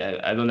expensive for me.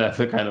 I don't have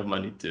the kind of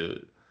money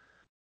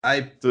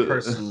I to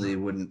personally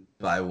wouldn't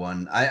buy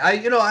one.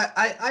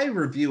 I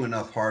review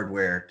enough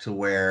hardware to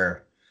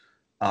where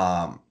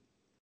um,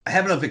 I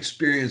have enough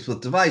experience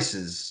with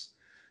devices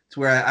to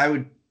where I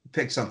would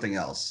pick something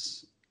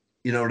else.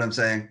 You know what I'm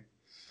saying?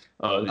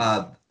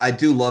 uh, I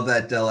do love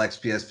that Dell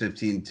XPS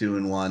 15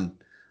 2-in-1.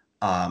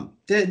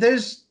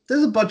 There's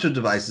a bunch of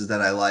devices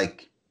that I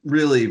like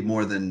really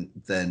more than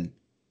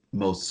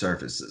most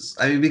Surfaces.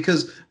 I mean,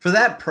 because for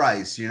that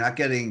price, you're not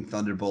getting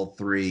Thunderbolt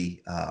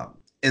 3.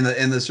 In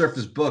the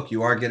Surface Book,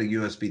 you are getting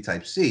USB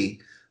Type C,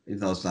 even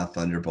though it's not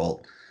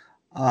Thunderbolt.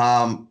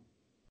 Um,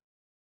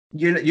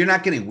 you're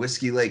not getting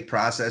Whiskey Lake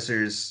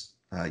processors.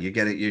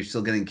 You're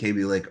still getting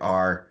KB Lake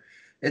R.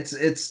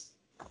 It's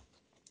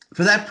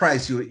for that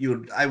price,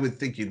 I would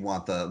think you'd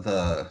want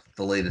the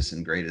latest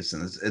and greatest,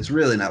 and it's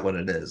really not what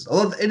it is.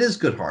 Although it is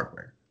good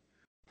hardware.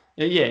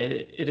 yeah,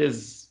 it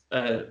is.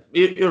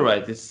 You're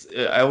right. It's.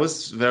 I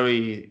was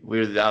very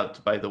weirded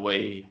out by the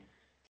way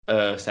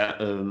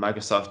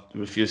Microsoft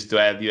refused to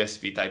add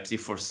USB Type C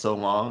for so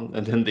long,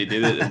 and then they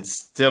did it, and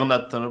still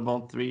not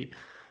Thunderbolt 3.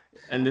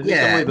 And then they come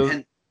Yeah, with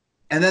those.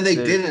 and then they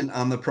The didn't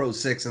on the Pro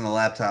 6 and the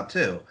laptop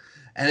too.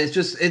 And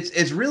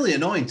it's really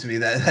annoying to me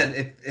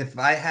that if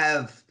I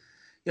have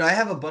I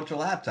have a bunch of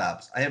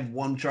laptops. I have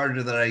one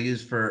charger that I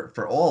use for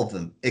all of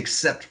them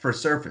except for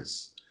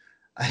Surface.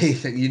 I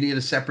think you need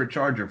a separate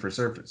charger for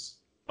Surface.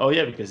 Oh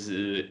yeah, because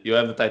you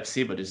have the Type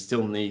C, but you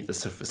still need the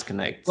Surface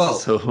Connect. Well,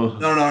 So,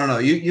 no.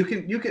 You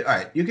can all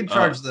right. You can oh,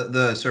 charge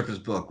the Surface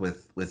Book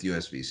with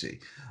USB-C,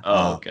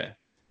 oh, okay,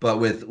 but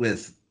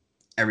with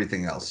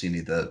everything else, you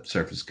need the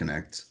Surface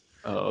Connect.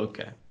 oh,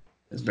 okay,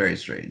 It's very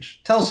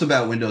strange. Tell us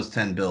about Windows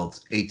 10 build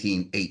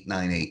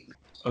 18898.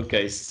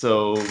 okay.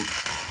 So,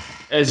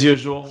 as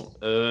usual,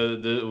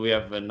 we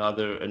have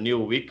a new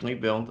weekly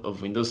build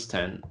of Windows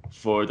 10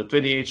 for the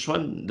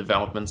 20H1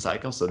 development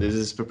cycle. So this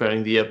is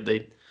preparing the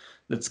update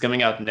that's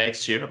coming out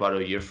next year, about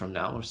a year from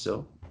now or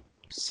so.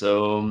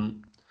 So.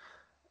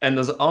 And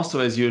there's also,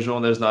 as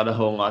usual, there's not a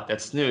whole lot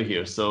that's new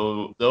here.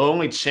 So the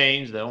only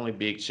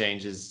big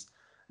change is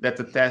that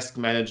the task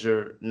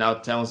manager now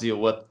tells you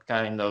what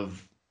kind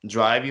of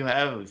drive you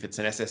have, if it's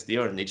an SSD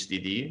or an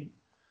HDD,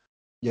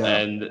 Yeah,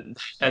 and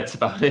that's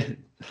about it.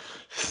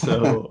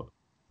 So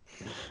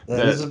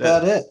that is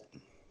about that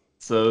it.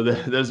 so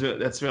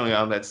that's really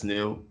all that's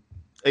new.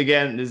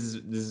 Again, this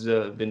has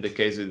been the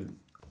case with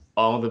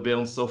all the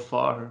builds so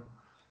far.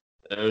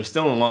 We're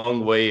still a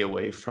long way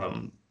away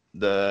from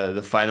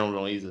the final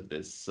release of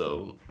this,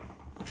 so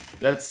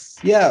that's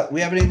Yeah, we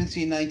haven't even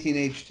seen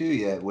 19H2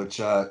 yet, which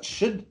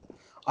should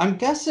I'm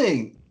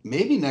guessing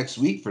maybe next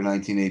week for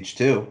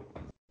 19H2.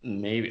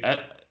 maybe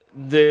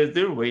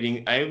they're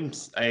waiting.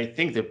 I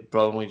think they're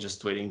probably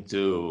just waiting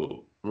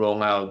to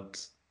roll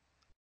out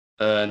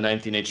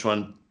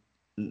 19H1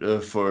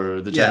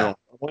 for the Yeah, general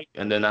public,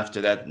 and then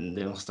after that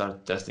they'll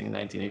start testing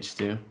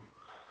 19H2.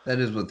 that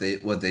is what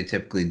they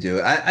typically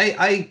do.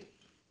 I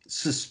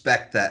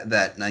suspect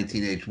that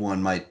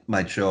 19H1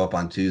 might show up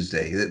on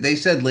Tuesday. They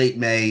said late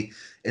May.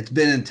 It's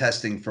been in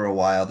testing for a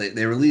while.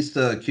 They released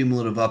a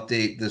cumulative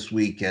update this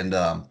week, and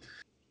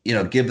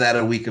give that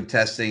a week of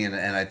testing,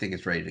 and I think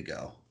it's ready to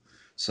go.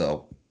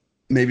 So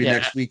maybe Yeah,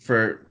 next week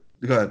for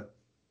go ahead.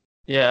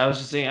 yeah. I was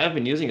just saying I've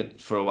been using it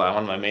for a while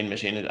on my main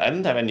machine. I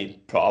didn't have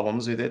any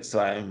problems with it, so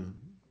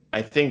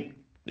I think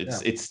Yeah.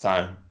 it's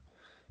time,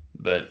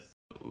 but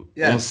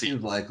Yeah, we'll it see.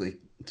 seems likely.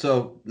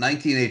 So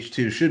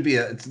 19H2 should be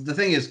the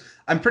thing is,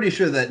 I'm pretty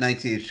sure that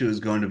 19H2 is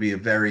going to be a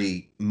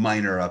very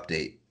minor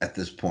update at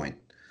this point.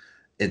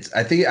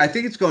 I think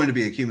it's going to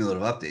be a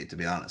cumulative update, to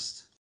be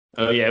honest.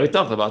 Oh yeah, we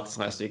talked about this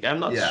last week. I'm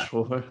not Yeah.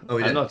 sure. Oh,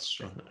 we I'm did. not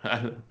sure.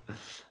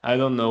 I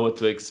don't know what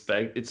to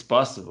expect. It's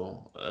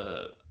possible,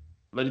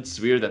 but it's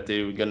weird that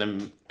they're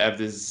gonna have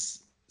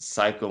this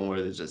cycle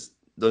where they just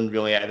don't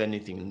really add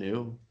anything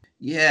new.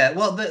 Yeah,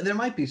 well, there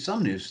might be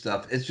some new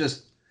stuff. It's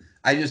just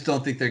I just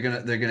don't think they're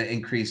gonna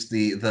increase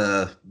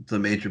the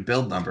major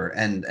build number,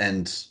 and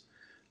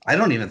I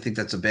don't even think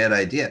that's a bad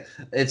idea.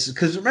 It's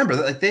because remember,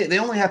 like they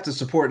only have to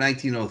support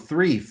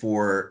 1903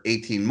 for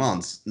 18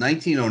 months.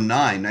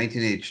 1909,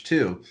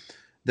 19H2,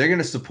 they're going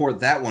to support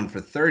that one for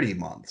 30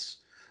 months.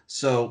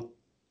 So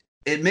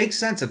it makes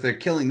sense if they're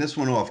killing this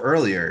one off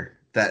earlier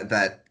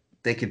that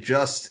they could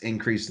just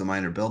increase the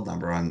minor build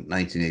number on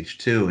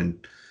 19H2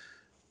 and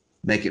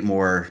make it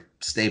more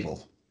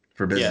stable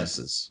for Yes,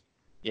 businesses.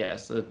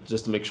 yes,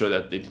 just to make sure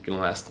that it can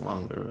last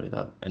longer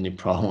without any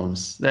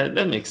problems. That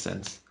makes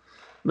sense.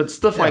 But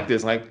stuff like Yeah.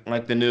 this,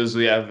 like the news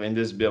we have in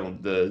this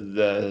build,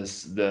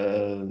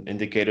 the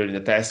indicator in the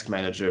task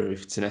manager,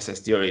 if it's an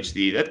SSD or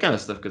HD, that kind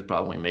of stuff could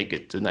probably make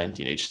it to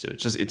 19H2.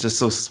 It's just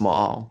so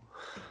small.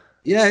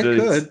 Yeah, it So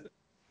it's could.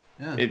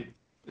 Yeah. it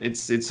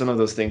it's one of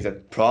those things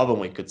that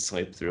probably could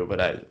slip through,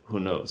 but who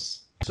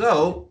knows?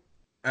 So,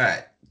 all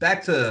right,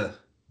 back to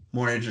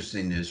more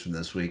interesting news from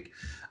this week.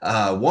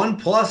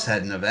 OnePlus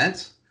had an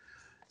event.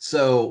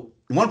 So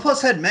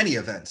OnePlus had many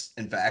events,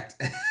 in fact.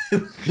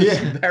 It was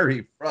Yeah.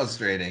 very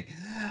frustrating.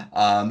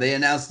 They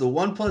announced the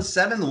OnePlus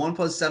 7, the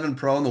OnePlus 7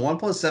 Pro, and the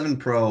OnePlus 7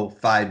 Pro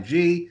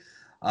 5G.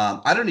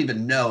 I don't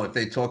even know if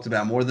they talked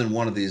about more than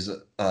one of these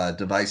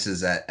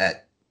devices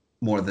at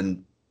more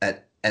than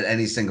at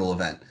any single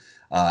event.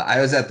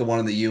 I was at the one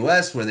in the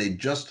US where they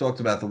just talked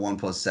about the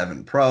OnePlus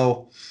 7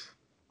 Pro.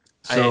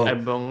 I So,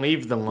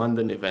 believe the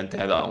London event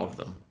had all of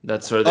them.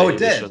 That's where oh, it they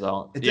did. showed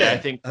all. It Yeah, I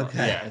did. think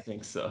Okay. yeah, I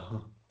think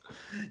so.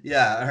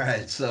 Yeah, all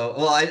right. So,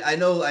 well, I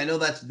know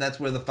that's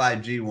where the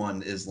 5G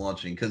one is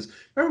launching because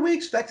remember we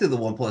expected the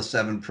OnePlus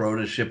 7 Pro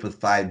to ship with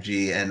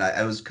 5G, and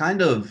I was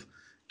kind of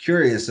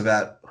curious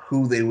about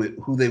who they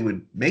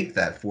would make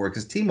that for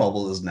because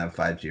T-Mobile doesn't have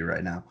 5G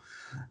right now,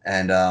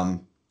 and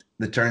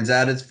it turns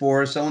out it's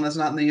for someone that's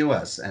not in the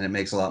U.S. and it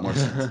makes a lot more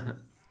sense.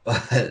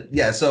 But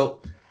yeah,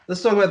 so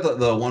let's talk about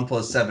the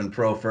OnePlus 7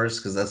 Pro first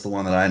because that's the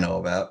one that I know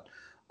about.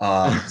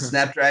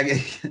 Snapdragon,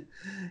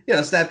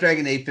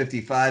 Snapdragon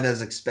 855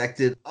 as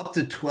expected, up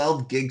to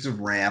 12 gigs of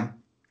RAM.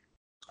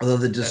 Although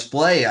the That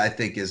display, I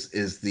think, is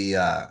the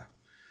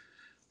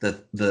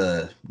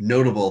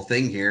notable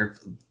thing here.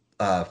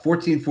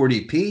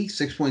 1440p,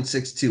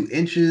 6.62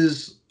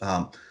 inches,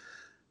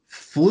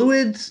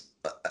 fluid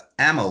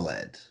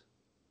AMOLED,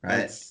 right?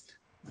 that's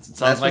it sounds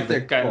That's like what the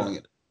they're kind calling of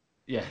it.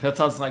 yeah, that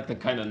sounds like the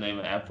kind of name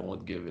Apple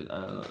would give it.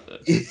 I don't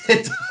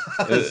It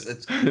does.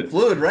 It's know.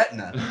 fluid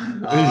retina.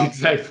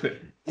 Exactly.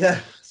 Yeah.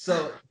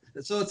 So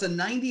it's a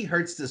 90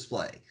 hertz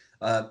display.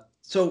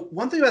 So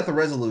one thing about the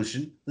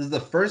resolution, this is the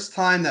first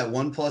time that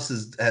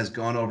OnePlus has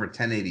gone over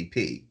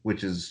 1080p,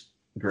 which is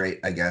great,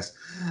 I guess.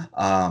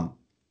 Um,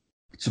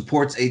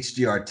 supports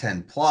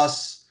HDR10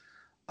 plus.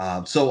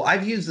 So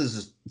I've used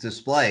this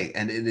display,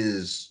 and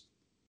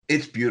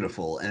it's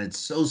beautiful and it's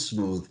so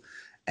smooth.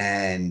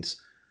 And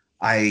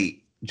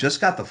I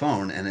just got the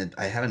phone, and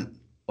I haven't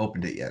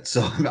opened it yet,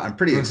 so I'm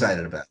pretty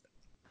excited about it.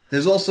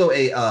 There's also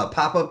a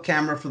pop-up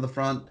camera for the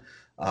front.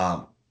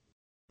 Um,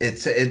 they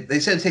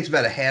said it takes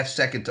about a half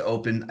second to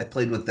open. I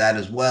played with that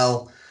as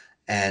well,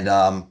 and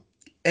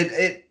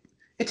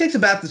it takes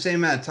about the same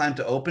amount of time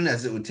to open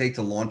as it would take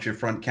to launch your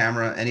front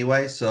camera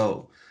anyway.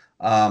 So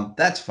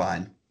that's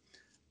fine.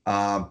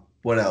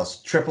 What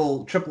else?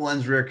 Triple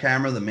lens rear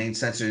camera. The main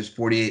sensor is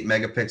 48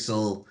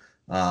 megapixel.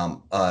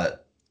 Um, uh,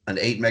 an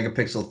 8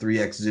 megapixel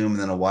 3x zoom,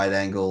 and then a wide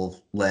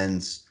angle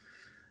lens,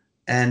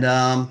 and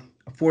a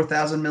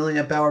 4,000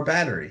 milliamp hour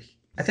battery.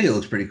 I think it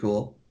looks pretty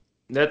cool.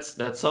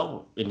 That's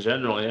all. In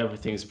general,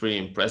 everything's pretty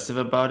impressive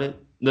about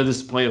it. The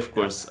display, of Yeah.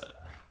 course,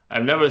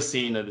 I've never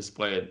seen a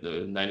display at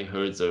 90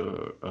 hertz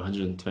or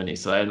 120,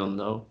 so I don't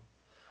know.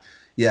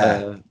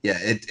 Yeah, Uh, yeah,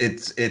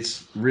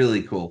 it's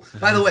really cool.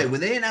 By the way, when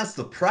they announced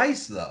the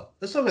price, though,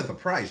 let's talk about the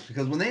price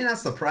because when they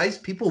announced the price,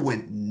 people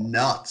went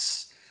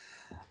nuts.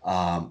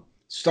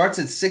 Starts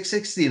at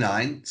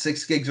 669,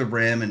 6 gigs of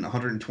RAM and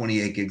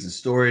 128 gigs of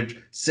storage,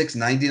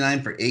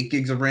 699 for 8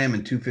 gigs of RAM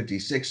and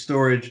 256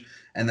 storage,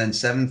 and then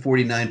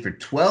 749 for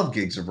 12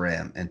 gigs of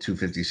RAM and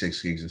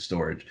 256 gigs of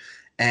storage.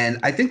 And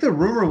I think the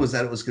rumor was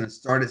that it was going to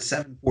start at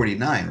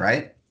 749,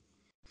 right?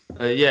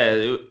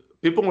 yeah,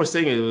 people were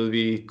saying it would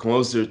be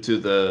closer to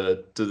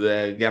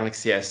the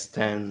Galaxy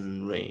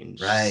S10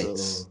 range. Right.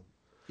 So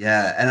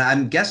Yeah, and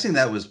I'm guessing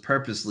that was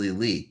purposely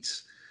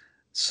leaked.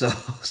 So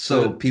uh,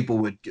 so people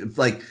would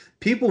like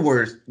people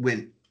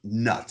went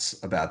nuts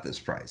about this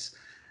price.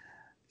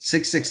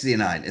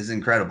 669 is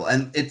incredible.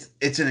 And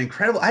it's an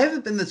incredible I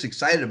haven't been this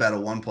excited about a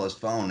OnePlus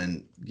phone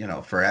in,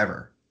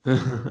 forever.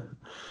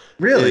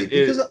 Really,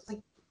 because it like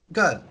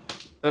God.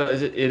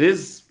 it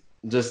is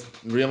just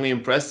really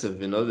impressive.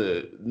 The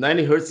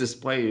 90 hertz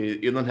display.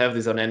 You don't have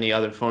this on any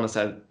other phone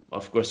aside,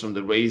 of course, from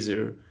the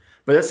Razer.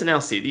 But that's an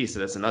LCD, so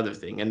that's another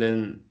thing. And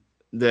then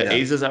the Yeah,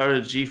 Asus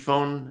ROG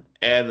phone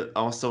had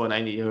also a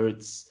 90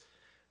 hertz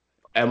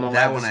that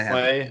AMOLED one I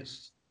haven't display.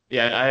 used.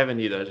 Yeah, I haven't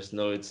either. I just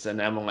know it's an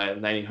AMOLED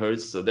 90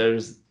 hertz. So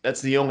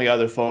that's the only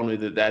other phone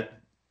with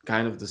that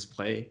kind of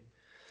display.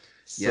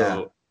 Yeah.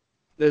 So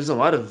there's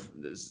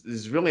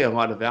really a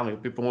lot of value.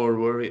 People were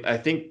worried. I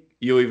think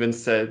you even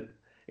said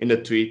in the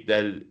tweet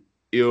that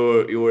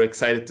you were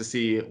excited to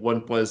see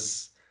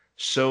OnePlus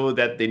show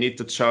that they need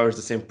to charge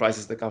the same price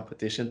as the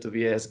competition to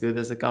be as good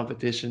as the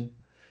competition.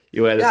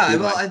 You added Yeah, to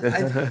well, like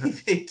I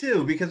think they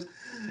do because,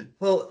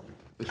 well,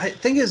 I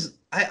thing is,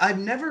 I've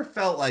never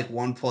felt like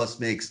OnePlus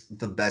makes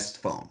the best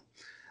phone.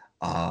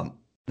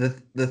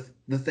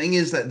 The thing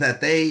is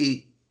that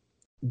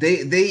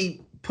they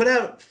put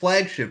out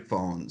flagship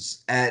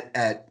phones at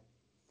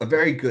a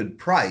very good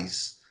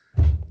price,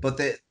 but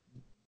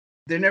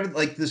they're never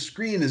like the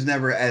screen is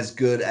never as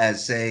good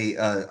as say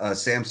a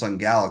Samsung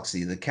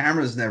Galaxy. The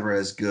camera is never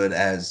as good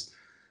as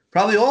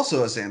probably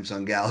also a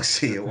Samsung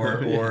Galaxy yeah.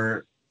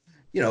 or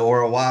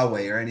or a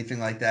Huawei or anything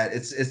like that.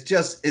 It's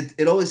just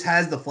it always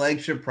has the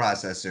flagship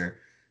processor,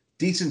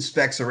 decent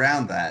specs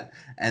around that,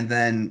 and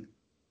then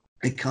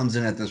it comes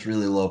in at this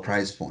really low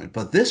price point.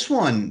 But this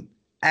one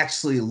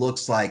actually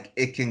looks like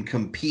it can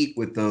compete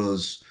with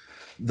those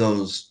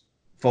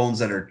phones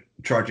that are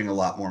charging a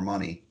lot more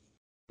money.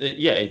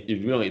 Yeah,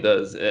 it really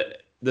does.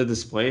 The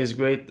display is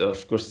great.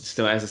 Of course, it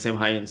still has the same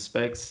high-end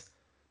specs.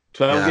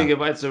 12 Yeah,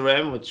 gigabytes of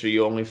RAM, which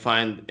you only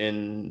find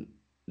in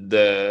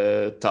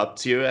the top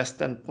tier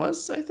S10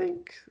 Plus, I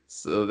think.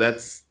 So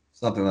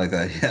something like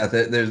that. Yeah,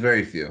 there's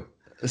very few.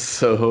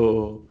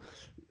 so.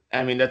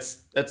 I mean, that's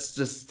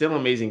just still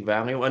amazing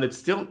value, and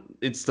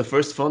it's the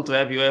first phone to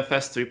have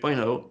UFS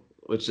 3.0,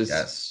 which is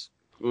Yes.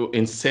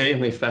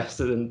 insanely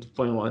faster than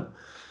 2.1.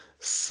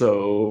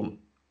 So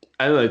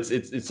I don't know.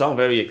 It's all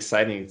very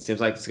exciting. It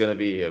seems like it's gonna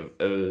be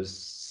a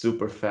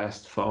super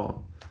fast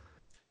phone,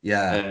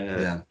 Yeah,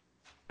 and yeah.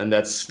 and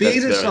that's Speed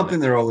is very something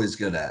nice. they're always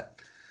good at.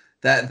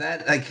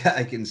 That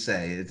I can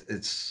say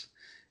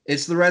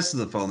it's the rest of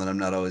the phone that I'm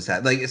not always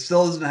had. Like it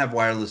still doesn't have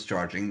wireless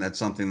charging. That's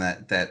something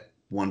that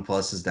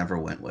OnePlus has never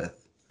went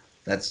with.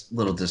 That's a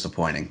little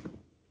disappointing.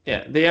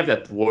 Yeah, they have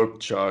that warp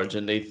charge,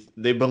 and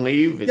they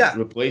believe it Yeah,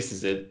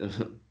 replaces it,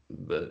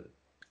 but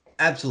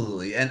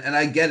absolutely. And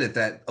I get it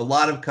that a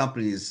lot of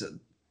companies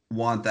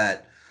want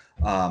that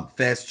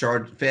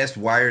fast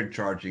wired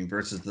charging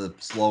versus the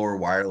slower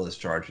wireless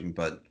charging,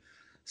 but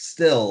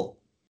still,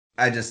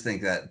 I just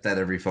think that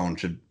every phone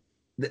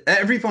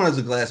has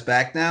a glass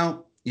back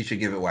now. You should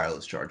give it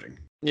wireless charging.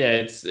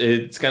 yeah,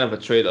 it's kind of a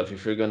trade-off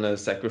if you're gonna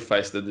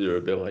sacrifice the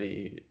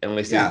durability,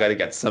 unless you Yeah. gotta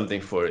get something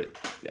for it.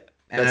 Yeah,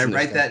 And I that's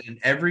write understandable. that in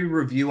every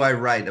review I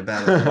write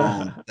about a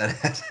phone that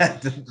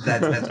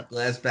has a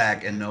glass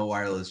back and no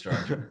wireless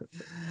charging.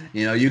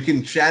 You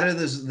can shatter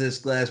this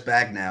glass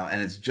back now,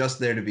 and it's just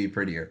there to be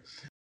prettier.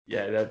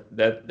 Yeah,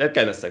 that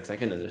kind of sucks. I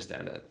can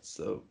understand that.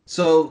 So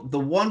So the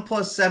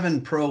OnePlus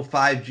 7 Pro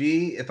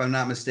 5G, if I'm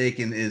not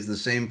mistaken, is the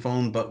same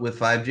phone but with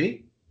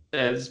 5G.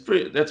 yeah, that's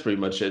pretty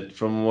much it.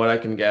 From what I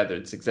can gather,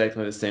 it's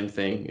exactly the same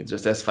thing. It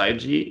just has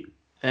 5G,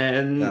 Yeah.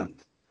 and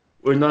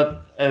we're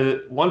not.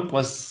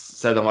 OnePlus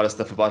said a lot of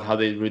stuff about how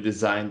they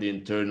redesigned the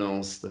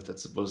internals.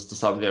 That's supposed to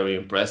sound very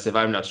impressive.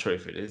 I'm not sure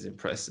if it is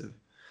impressive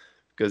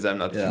because I'm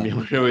not Yeah.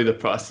 familiar with the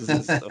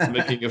processes of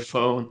making a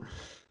phone.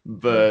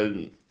 But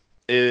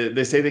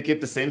they say they keep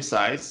the same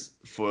size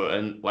for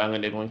and while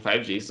enabling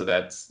 5G, so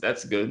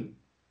that's good.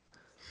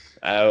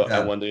 I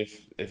Yeah. wonder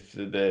if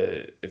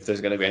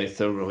there's gonna be any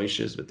thermal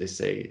issues, but they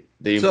say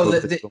they So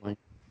improved the cooling.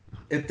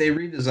 if they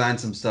redesign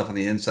some stuff on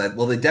the inside,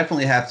 well, they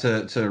definitely have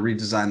to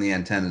redesign the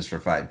antennas for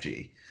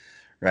 5G,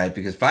 right?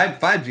 Because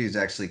 5G is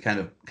actually kind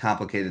of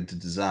complicated to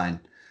design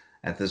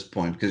at this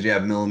point because you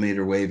have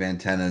millimeter wave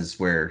antennas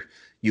where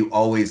you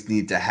always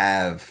need to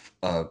have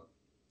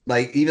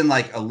like even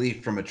like a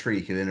leaf from a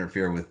tree could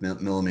interfere with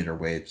millimeter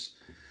waves.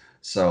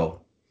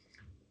 So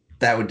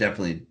that would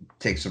definitely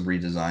take some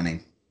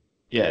redesigning.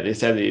 Yeah, they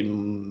said they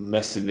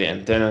messed with the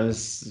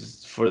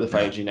antennas for the Yeah.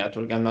 5G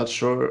network. I'm not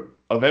sure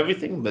of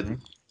everything, but Mhm.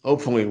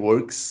 hopefully it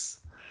works.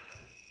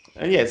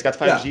 And yeah, it's got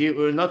Yeah. 5G.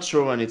 We're not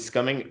sure when it's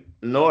coming,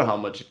 nor how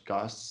much it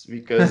costs,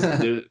 because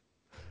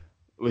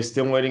we're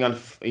still waiting on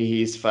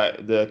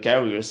the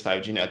carrier's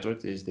 5G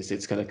network. They say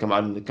it's going to come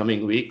out in the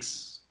coming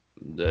weeks.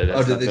 Oh,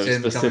 That's did not they very say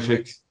in the coming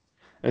specific. weeks?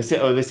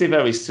 They say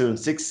very soon.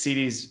 6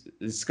 cities.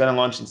 It's going to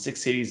launch in 6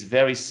 cities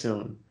very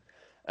soon,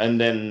 and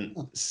then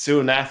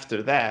soon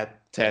after that,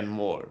 10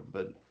 more.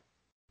 But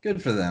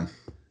Good for them.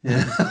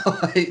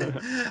 I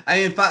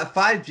mean,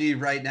 5G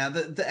right now,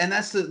 and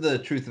that's the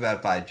truth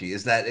about 5G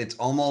is that it's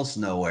almost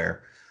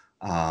nowhere.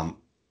 Um,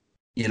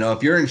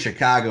 if you're in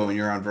Chicago and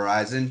you're on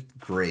Verizon,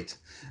 great,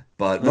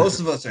 but most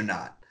of us are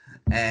not.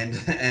 And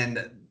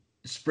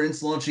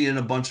Sprint's launching in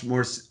a bunch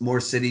more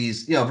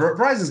cities.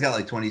 Verizon's got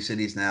like 20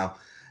 cities now,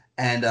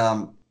 and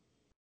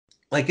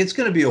like it's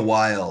going to be a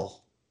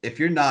while if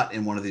you're not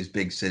in one of these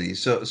big cities.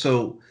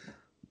 So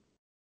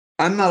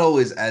I'm not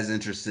always as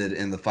interested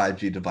in the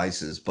 5G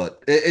devices,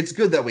 but it's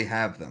good that we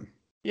have them.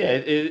 Yeah,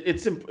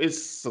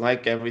 it's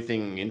like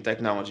everything in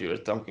technology we're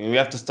talking. We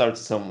have to start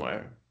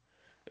somewhere.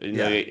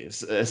 Yeah.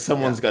 Yeah.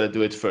 Someone's got to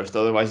do it first.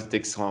 Otherwise, it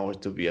takes longer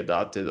to be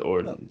adopted,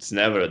 or Oh, it's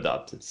never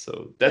adopted.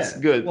 So that's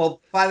yeah. good.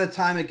 Well, by the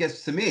time it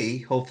gets to me,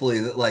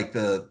 hopefully like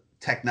the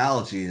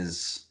technology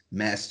is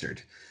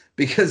mastered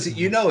because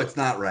it's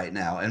not right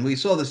now. And we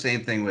saw the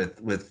same thing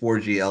with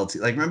 4G LTE.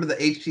 Like remember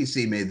the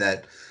HTC made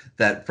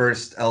that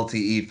first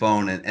LTE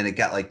phone and it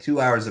got like 2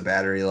 hours of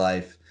battery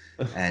life.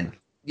 And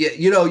yeah,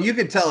 you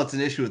could tell it's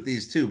an issue with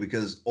these too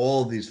because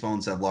all of these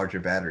phones have larger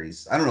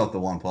batteries. I don't know if the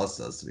OnePlus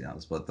does to be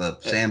honest, but the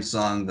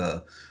Samsung,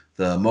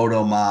 the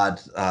Moto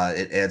Mod,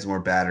 it adds more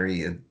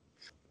battery. And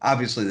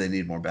obviously, they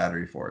need more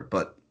battery for it,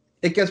 but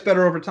it gets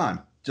better over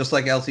time, just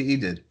like LTE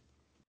did.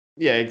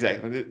 Yeah,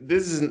 exactly.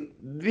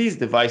 These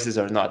devices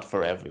are not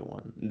for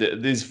everyone.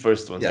 These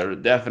first ones Yeah, are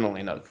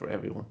definitely not for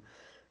everyone.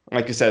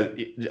 Like you said,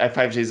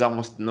 5G is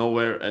almost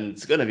nowhere, and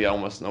it's gonna be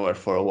almost nowhere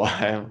for a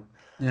while.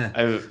 yeah.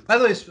 I By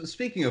the way,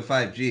 speaking of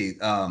 5G,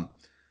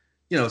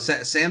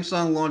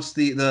 Samsung launched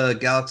the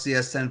Galaxy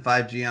S10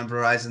 5G on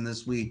Verizon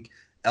this week.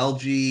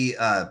 LG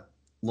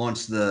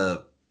launched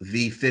the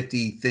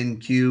V50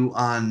 ThinQ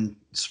on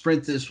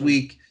Sprint this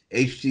week.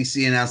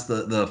 HTC announced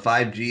the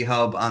 5G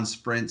hub on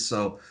Sprint.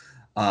 So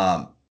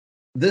um,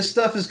 this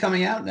stuff is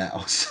coming out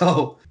now.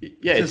 So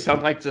yeah, it just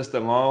felt like just a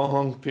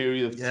long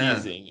period of yeah,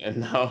 teasing, and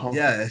now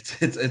yeah,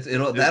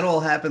 that it, all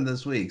happened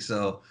this week.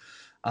 So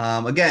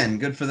again,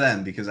 good for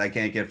them because I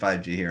can't get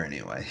 5G here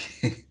anyway.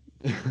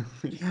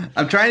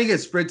 I'm trying to get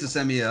Sprint to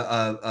send me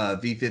a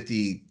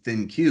V50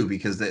 ThinQ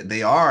because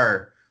they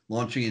are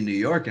launching in New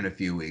York in a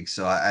few weeks,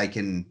 so I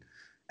can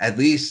at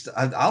least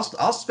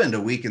I'll spend a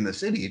week in the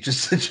city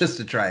just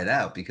to try it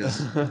out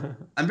because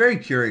I'm very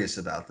curious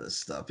about this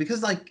stuff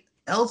because like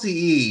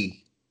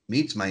LTE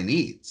meets my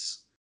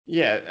needs.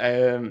 yeah,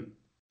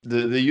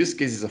 the use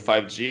cases of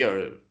 5G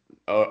are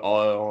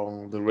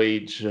all the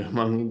rage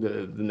among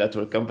the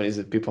network companies.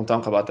 That people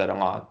talk about that a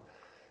lot.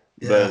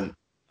 Yeah, But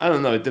I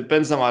don't know. It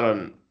depends a lot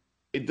on.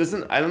 It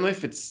doesn't. I don't know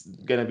if it's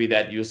gonna be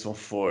that useful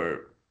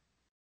for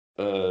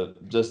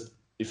just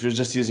if you're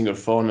just using your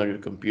phone or your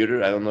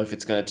computer. I don't know if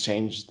it's gonna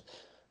change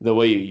the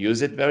way you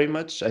use it very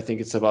much. I think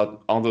it's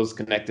about all those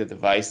connected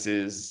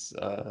devices,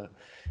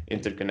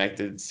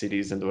 interconnected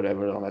cities, and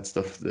whatever all that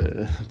stuff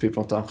that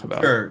people talk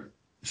about. sure,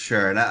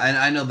 sure, and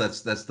I know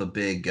that's the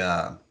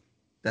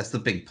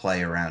big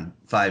play around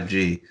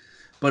 5G,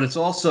 but it's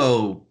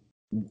also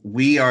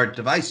we are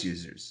device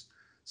users.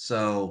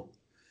 So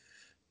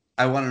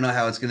I want to know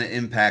how it's going to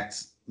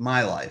impact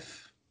my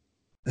life.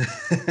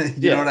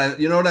 Yeah,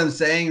 You know what I'm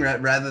saying?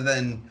 Rather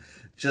than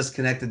just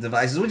connected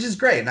devices, which is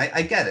great, and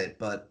I get it,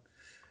 but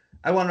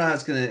I want to know how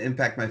it's going to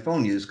impact my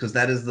phone use because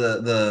that is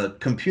the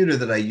computer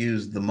that I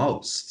use the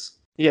most.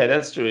 yeah,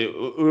 that's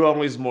true. We're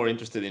always more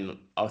interested in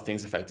how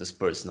things affect us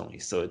personally,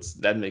 so it's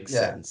that makes Yeah,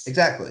 sense.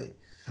 exactly.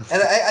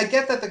 And I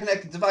get that the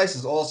connected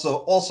devices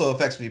also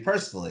affects me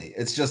personally.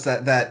 It's just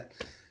that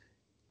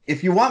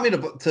if you want me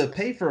to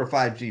pay for a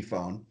 5G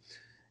phone,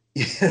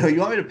 you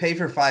want me to pay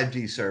for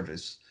 5G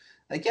service,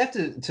 like you have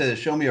to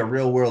show me a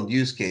real world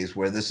use case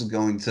where this is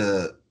going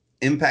to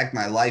impact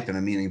my life in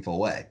a meaningful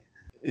way.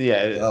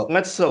 Yeah, So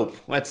let's hope.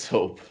 Let's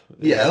hope.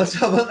 yeah,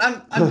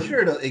 Yeah. I'm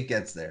sure it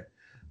gets there,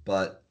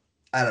 but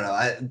I don't know.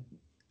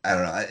 I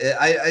don't know.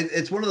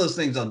 It's one of those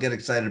things I'll get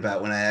excited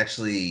about when I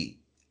actually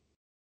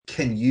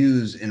can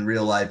use in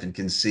real life and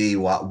can see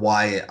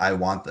why I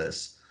want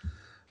this.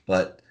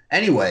 But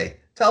anyway,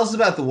 tell us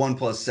about the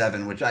OnePlus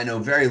 7, which I know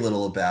very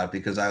little about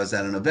because I was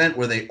at an event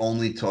where they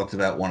only talked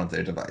about one of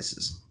their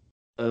devices.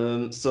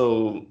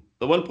 So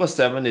the OnePlus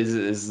 7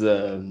 is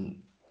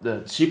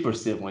the cheaper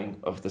sibling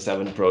of the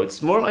 7 Pro.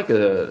 It's more like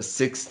a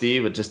 6T,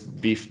 but just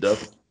beefed up.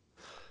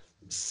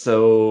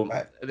 So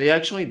Right. they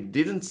actually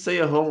didn't say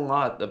a whole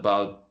lot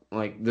about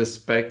like the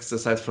specs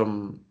aside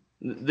from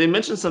they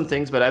mentioned some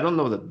things, but I don't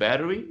know the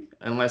battery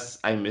unless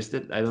I missed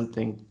it. I don't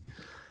think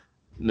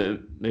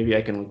maybe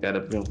I can look that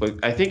up real quick.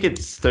 I think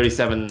it's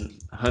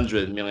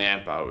 3700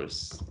 milliamp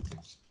hours.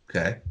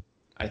 Okay.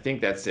 I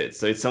think that's it.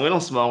 So it's a little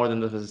smaller than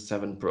the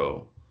 7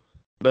 Pro.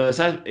 But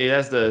aside, it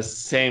has the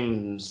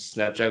same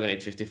Snapdragon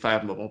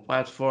 855 mobile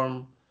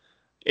platform,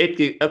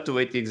 up to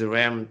 8 gigs of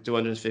RAM,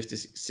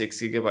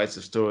 256 gigabytes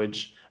of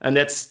storage, and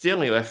that's still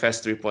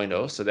UFS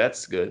 3.0, so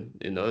that's good.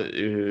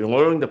 You're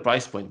lowering the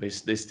price point, but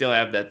they still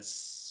have that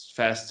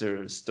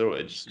faster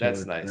storage.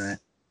 That's Storage, right? nice.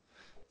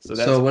 So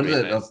that's So what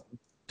is pretty it? A nice.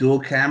 dual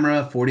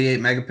camera, 48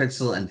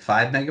 megapixel and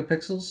 5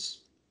 megapixels?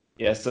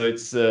 Yeah, so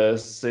it's the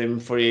same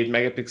 48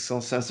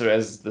 megapixel sensor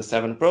as the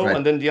 7 Pro, Right.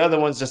 and then the other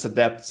one's just a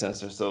depth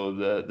sensor. So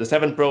the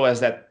 7 Pro has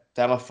that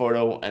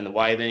telephoto and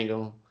wide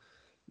angle.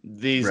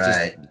 These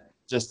Right.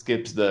 just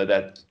keeps the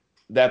that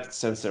depth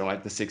sensor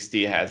like the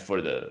 60 had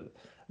for the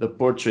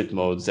portrait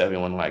modes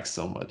everyone likes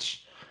so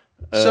much.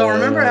 So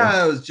remember Uh,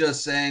 how I was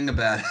just saying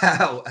about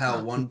how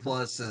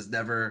OnePlus has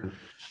never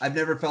I've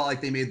never felt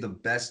like they made the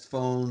best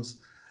phones.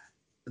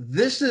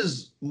 This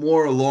is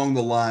more along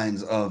the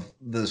lines of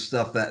the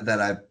stuff that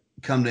I've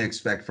come to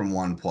expect from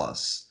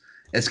OnePlus.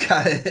 It's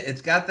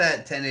got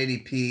that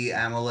 1080p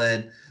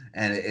AMOLED.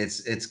 and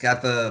it's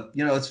got the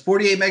it's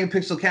 48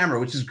 megapixel camera,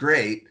 which is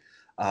great,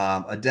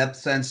 a depth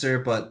sensor,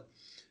 but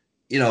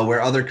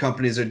where other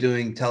companies are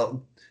doing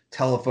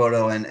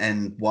telephoto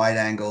and wide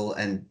angle,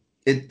 and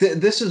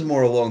this is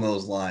more along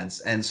those lines,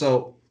 and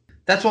so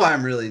that's why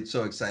I'm really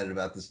so excited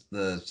about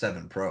the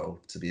 7 Pro,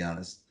 to be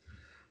honest.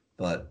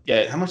 But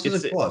Yeah, how much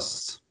does it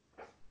cost?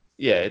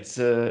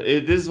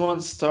 this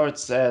one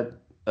starts at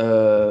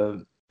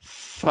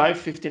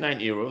 559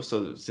 euros.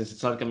 So since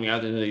it's not coming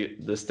out in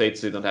the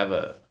States, we don't have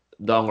a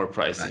downward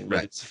pricing, but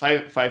Right. it's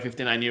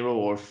 559 euro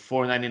or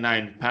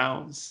 499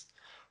 pounds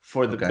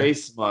for the Okay.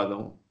 base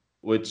model,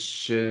 uh,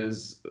 which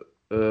is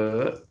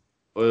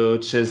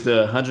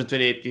the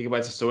 128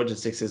 gigabytes of storage and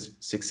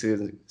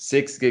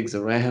 6 gigs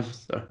of RAM.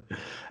 Sorry.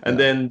 And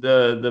Yeah. then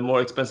the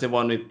more expensive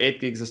one with 8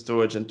 gigs of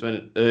storage and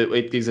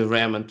 8 gigs of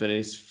RAM and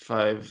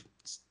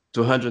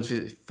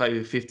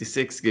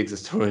 256 gigs of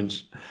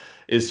storage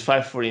is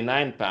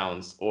 549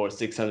 pounds or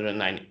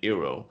 609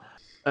 euro.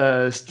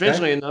 Okay.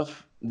 Strangely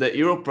enough, the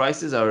euro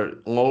prices are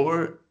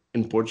lower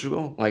in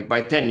Portugal, like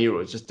by 10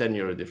 euros, just 10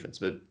 euro difference.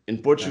 But in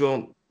Yeah.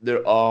 Portugal,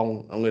 they're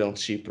all a little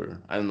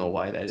cheaper. I don't know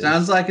why that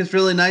Sounds is. like it's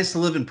really nice to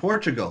live in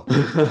Portugal.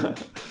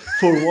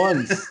 For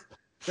once,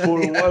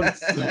 for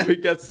once, Yeah. we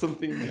got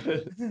something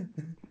good.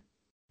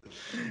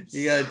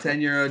 You got a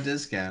 10 euro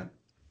discount.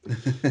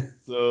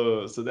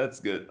 So that's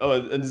good. Oh,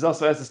 and this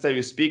also has the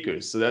stereo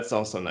speakers, so that's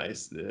also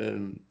nice.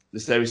 The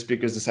stereo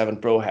speakers the 7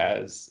 Pro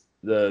has,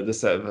 the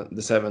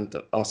 7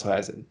 also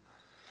has it.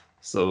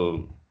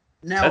 So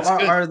Now, that's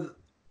good.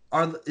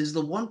 is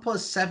the OnePlus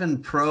 7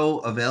 Pro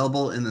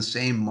available in the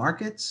same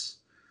markets?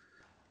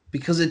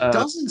 Because it Uh,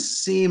 doesn't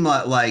seem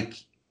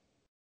like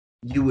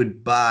you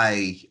would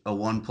buy a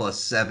OnePlus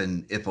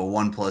 7 if a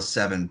OnePlus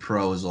 7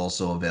 Pro is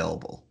also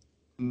available.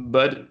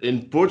 but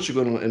in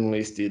Portugal, at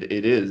least it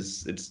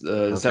is. It's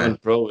the Okay. 7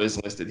 Pro is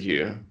listed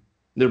here.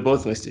 They're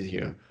both listed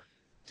here.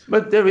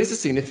 But there is a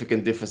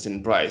significant difference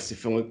in price.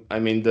 If you look, I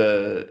mean,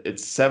 it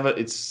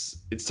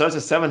starts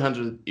at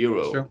 700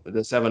 euro. Sure.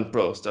 The 7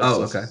 Pro starts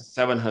Oh, at okay.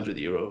 700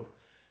 euro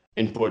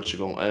in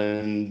Portugal,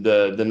 and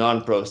the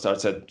non-Pro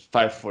starts at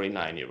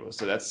 549 euros.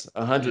 So that's So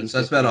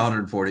that's about 150.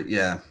 140.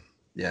 Yeah.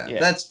 Yeah. Yeah,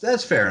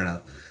 That's fair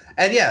enough.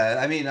 And yeah,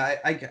 I mean,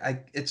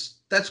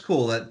 that's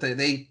cool that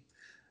they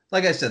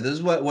like I said, this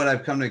is what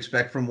I've come to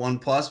expect from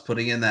OnePlus,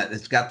 putting in that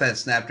it's got that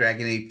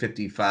Snapdragon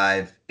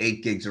 855,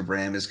 8 gigs of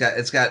RAM. It's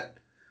got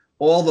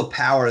all the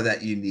power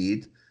that you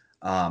need.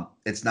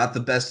 It's not the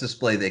best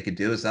display they could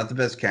do. It's not the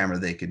best camera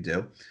they could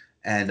do.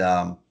 And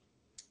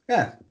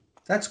yeah,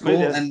 that's but it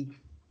cool. has, And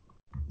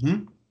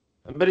hmm,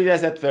 but it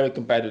has that very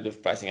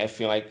competitive pricing. I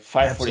feel like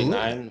absolutely.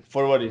 549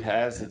 for what it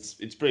has, Yeah.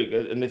 it's pretty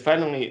good. And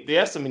they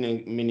have some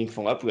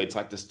meaningful upgrades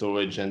like the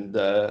storage and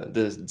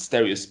the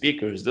stereo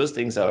speakers. Those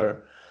things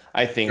are,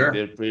 I think, Sure.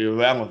 they're pretty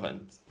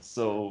relevant.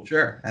 So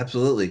Sure,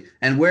 absolutely.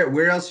 And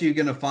where else are you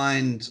going to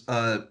find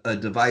a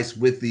device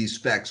with these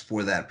specs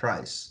for that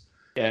price?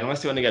 yeah,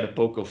 unless you want to get a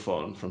Poco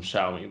phone from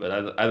Xiaomi, but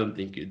I don't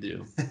think you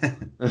do.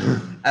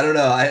 I don't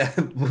know. I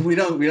we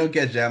don't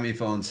get Xiaomi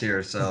phones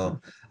here, so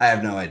I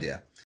have no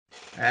idea.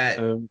 All right.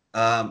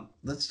 um,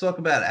 Let's talk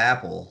about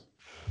Apple.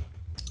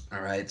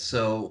 All right.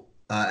 So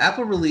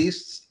Apple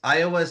released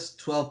iOS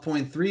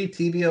 12.3,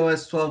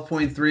 tvOS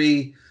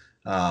 12.3,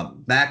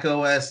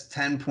 macOS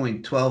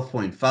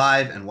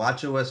 10.12.5, and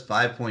watchOS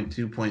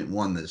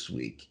 5.2.1 this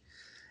week.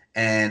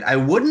 And I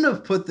wouldn't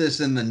have put this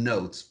in the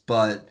notes,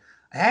 but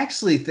I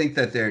actually think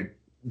that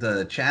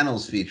the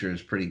channels feature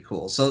is pretty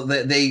cool. So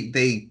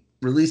they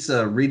released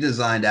a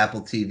redesigned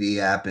Apple TV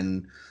app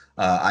in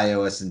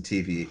iOS and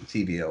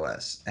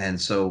tvOS, and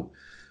so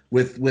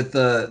with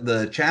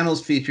the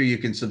channels feature, you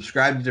can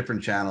subscribe to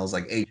different channels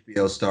like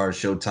HBO, Star,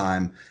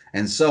 Showtime,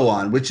 and so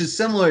on, which is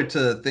similar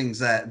to things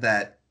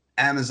that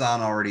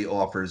Amazon already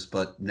offers,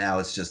 but now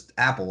it's just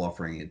Apple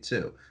offering it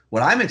too.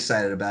 What I'm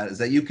excited about is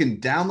that you can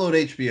download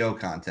HBO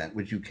content,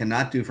 which you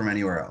cannot do from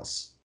anywhere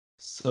else.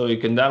 so you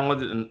can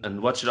download it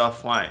and watch it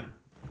offline.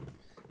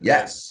 That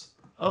Yes.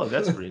 Oh,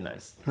 that's pretty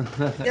nice.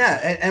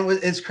 Yeah, and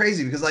it's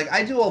crazy because like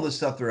I do all this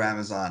stuff through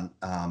Amazon,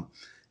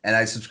 and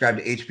I subscribe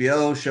to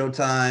HBO,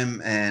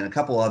 Showtime, and a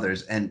couple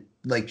others. And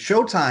like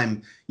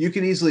Showtime, you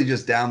can easily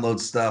just download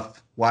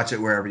stuff, watch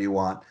it wherever you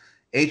want.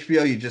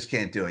 HBO, you just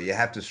can't do it. You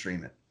have to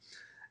stream it.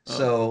 Oh.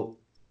 So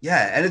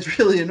yeah, and it's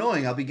really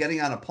annoying. I'll be getting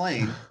on a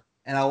plane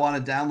and I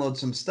want to download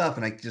some stuff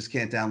and I just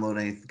can't download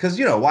anything because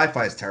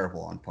Wi-Fi is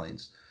terrible on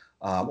planes.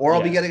 Or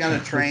I'll be Yeah. getting on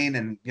a train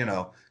and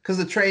because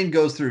the train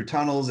goes through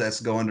tunnels that's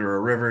go under a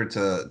river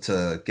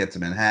to get to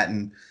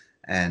Manhattan,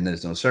 and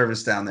there's no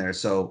service down there.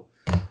 So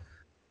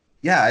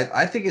yeah,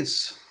 I think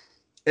it's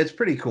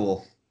pretty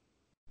cool.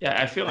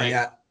 Yeah, I feel And like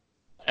yeah,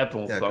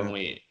 Apple yeah, go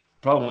ahead.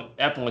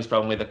 Apple is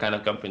probably the kind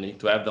of company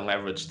to have the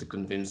leverage to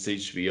convince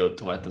HBO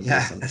to let them do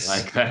something Yes.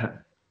 like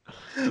that.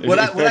 What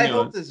I If what I hope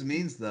anyone, this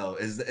means though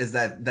is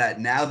that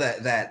now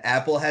that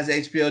Apple has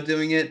HBO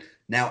doing it,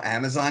 now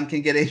Amazon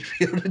can get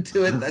HBO to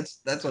do it.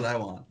 That's what I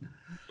want.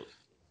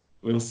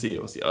 we'll see.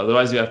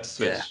 Otherwise, you have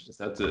to Yeah. switch. Just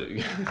have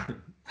to.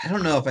 I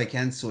don't know if I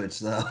can switch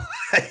though.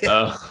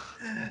 Uh,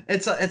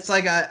 It's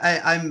like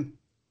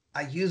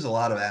I use a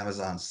lot of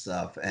Amazon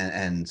stuff,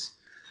 and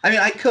I mean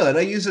I could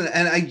I use it,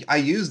 and I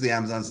use the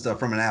Amazon stuff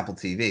from an Apple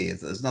TV.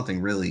 There's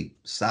nothing really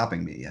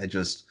stopping me.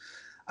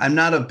 I'm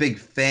not a big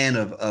fan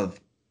of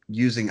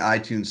using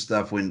iTunes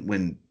stuff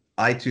when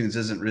iTunes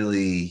isn't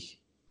really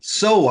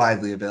so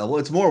widely available.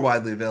 It's more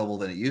widely available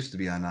than it used to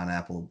be on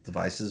non-Apple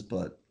devices,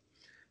 but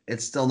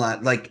it's still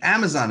not like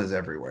Amazon is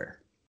everywhere,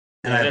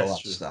 and I yeah, have a that's lot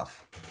of true.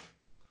 stuff.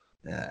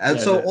 Yeah, and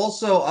Yeah, so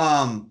also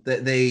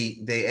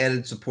they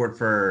added support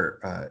for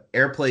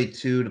AirPlay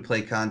 2 to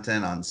play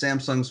content on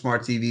Samsung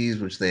smart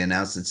TVs, which they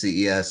announced at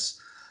CES.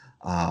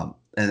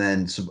 And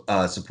then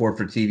support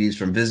for TVs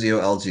from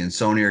Vizio, LG, and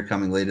Sony are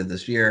coming later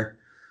this year.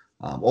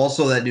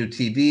 Also, that new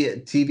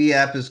TV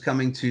app is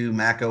coming to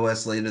Mac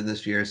OS later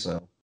this year.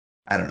 So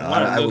I don't know.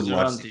 wow, I notes wouldn't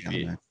watch around TV on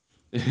TV.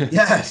 Mac.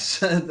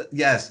 Yes,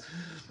 yes.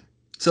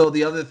 So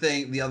the other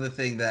thing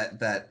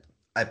that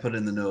I put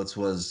in the notes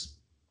was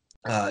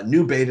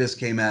new betas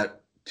came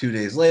out 2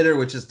 days later,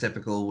 which is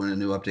typical when a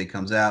new update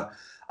comes out.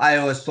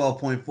 iOS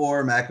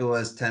 12.4,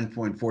 macOS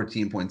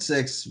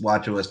 10.14.6,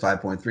 watchOS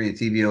 5.3, and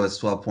tvOS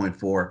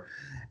 12.4.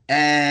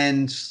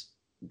 And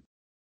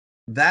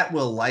that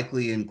will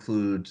likely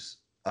include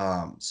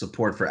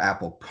support for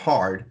Apple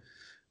Card.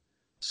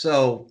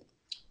 So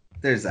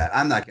there's that.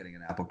 I'm not getting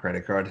an Apple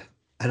credit card.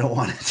 I don't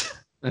want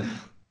it.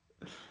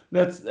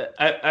 That's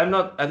I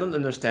don't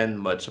understand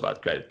much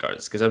about credit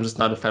cards because I'm just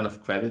not a fan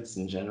of credits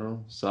in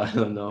general. So I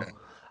don't know.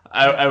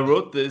 I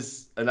wrote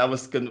this and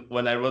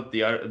when I wrote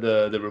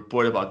the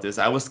report about this,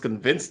 I was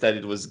convinced that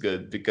it was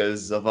good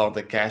because of all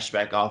the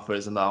cashback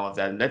offers and all of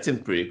that. And that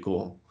seemed pretty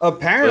cool.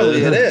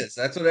 Apparently it But is.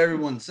 That's what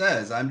everyone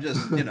says. I'm just,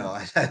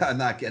 I'm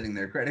not getting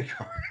their credit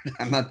card.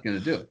 I'm not going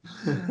to do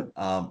it.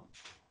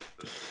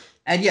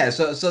 And yeah,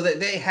 so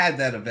they had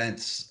that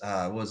event.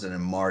 Was it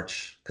in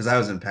March? Because I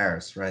was in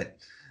Paris, right?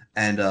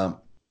 And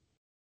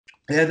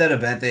they had that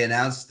event. They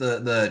announced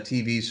the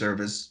TV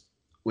service,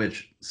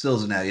 which still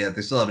isn't out yet.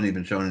 They still haven't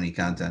even shown any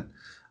content.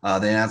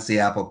 They announced the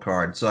Apple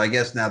Card, so I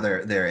guess now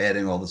they're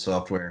adding all the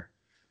software.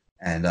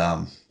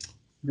 And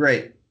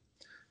great.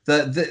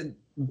 The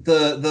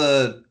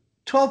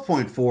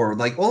 12.4,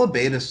 like all the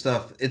beta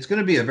stuff, it's going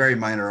to be a very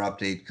minor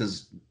update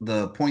because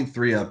the point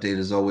 3 update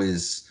is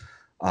always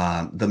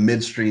the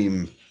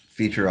midstream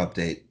feature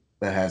update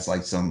that has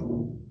like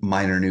some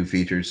minor new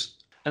features.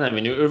 and I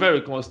mean, we're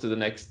very close to the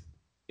next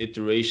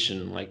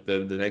iteration, like the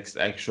next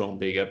actual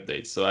big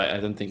update. So I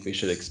don't think we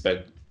should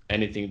expect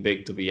anything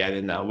big to be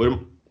added now. We're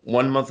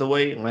 1 month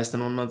away, less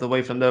than 1 month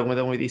away from the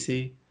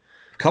WWDC.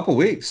 A couple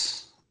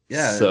weeks.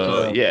 Yeah, it's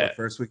So yeah, what,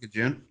 first week of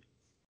June.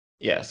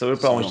 yeah. So we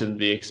probably So shouldn't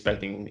be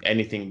expecting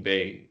anything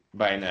big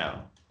by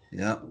now.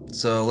 yeah.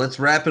 So let's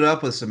wrap it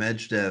up with some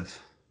Edge Dev.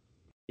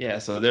 Yeah.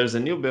 So there's a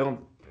new build,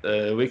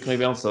 weekly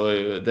build.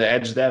 So the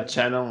Edge Dev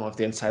channel of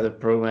the Insider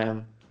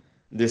program.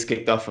 This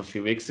kicked off a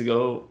few weeks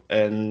ago,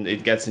 and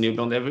it gets a new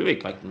build every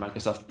week, like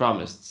Microsoft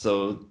promised.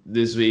 So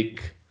this week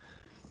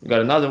we got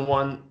another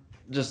one,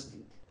 just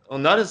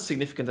not as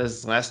significant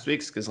as last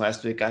week's, because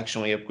last week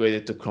actually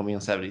upgraded to Chromium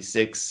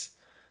 76,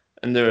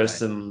 and there are Right.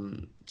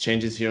 some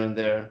changes here and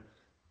there.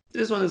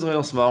 This one is a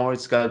little smaller.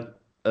 It's got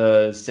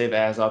save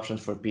as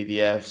options for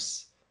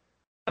PDFs.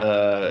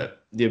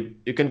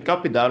 You can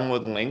copy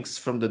download links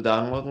from the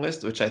download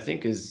list, which I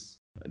think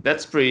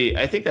that's pretty.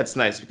 I think that's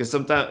nice because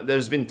sometimes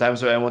there's been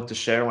times where I want to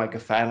share like a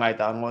file I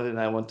downloaded and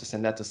I want to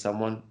send that to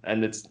someone,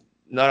 and it's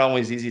not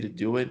always easy to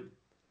do it.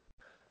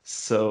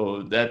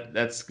 So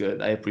that's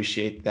good. I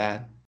appreciate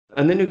that.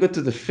 And then you go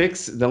to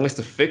the list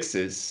of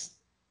fixes,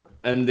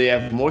 and they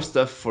have more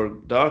stuff for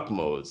dark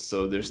mode.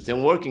 So they're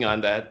still working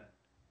on that.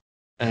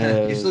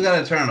 You still got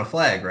to turn on a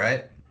flag,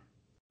 right?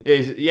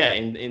 Yeah,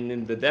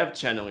 in the dev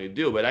channel you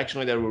do, but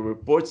actually there were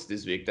reports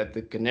this week that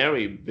the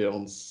Canary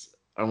builds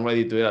are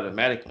ready to do it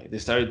automatically. They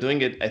started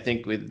doing it, I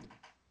think, with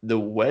the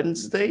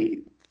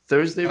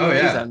Thursday Oh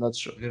release. yeah. I'm not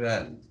sure. Look at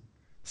that.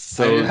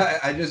 So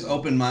I just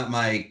opened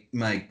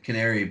my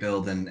Canary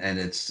build and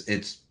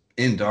it's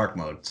in dark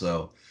mode,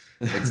 so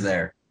it's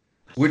there,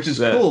 which is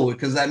that cool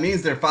because that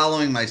means they're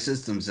following my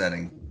system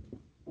setting.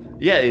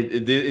 yeah,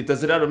 it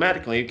does it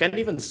automatically. You can't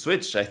even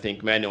switch, I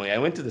think, manually. I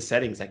went to the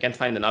settings. I can't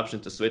find an option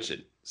to switch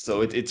it.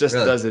 So it just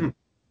Really? does it.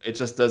 It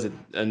just does it.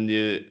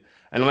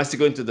 Unless you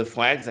go into the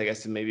flags, I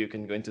guess maybe you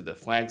can go into the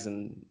flags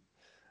and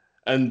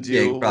Yeah, you can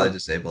undo probably what.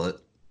 disable it.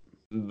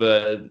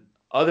 But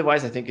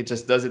otherwise, I think it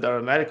just does it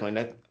automatically.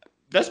 And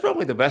that's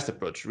probably the best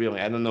approach, really.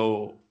 I don't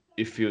know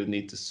if you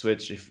need to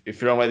switch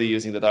if you're already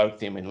using the dark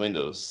theme in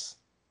Windows.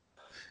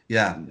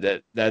 Yeah.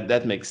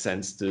 That makes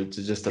sense to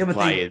just Yeah, but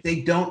apply they it.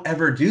 they don't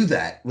ever do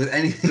that with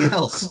anything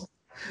else.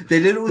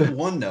 They did it with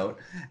OneNote,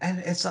 and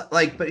it's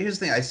like. But here's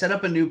the thing: I set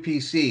up a new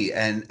PC,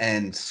 and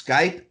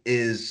Skype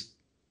is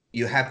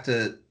you have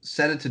to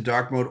set it to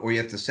dark mode, or you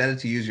have to set it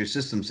to use your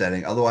system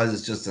setting. Otherwise,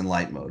 it's just in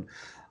light mode.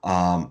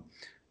 Um,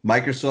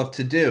 Microsoft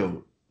To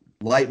Do,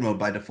 light mode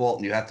by default,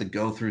 and you have to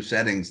go through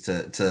settings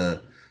to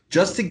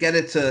just to get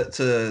it to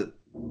To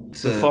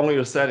to follow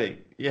your setting.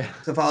 Yeah.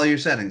 to follow your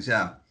settings.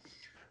 Yeah.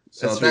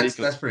 So That's ridiculous.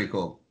 that's pretty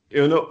cool.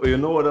 You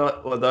know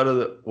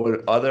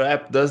what other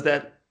app does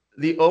that?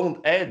 The owned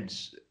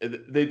Edge.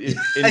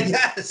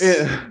 Yes.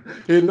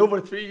 In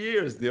over 3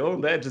 years, the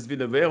owned Edge has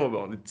been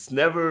available. It's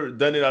never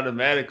done it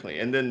automatically,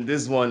 and then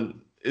this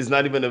one is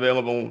not even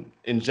available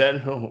in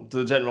general to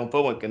the general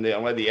public, and they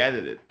already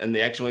added it, and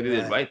they actually did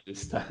it Right. right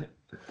this time.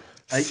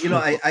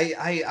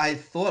 I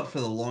thought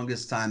for the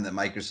longest time that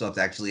Microsoft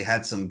actually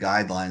had some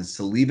guidelines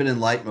to leave it in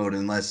light mode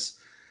unless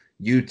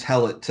you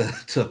tell it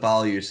to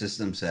follow your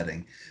system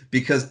setting,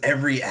 because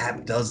every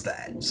app does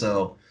that.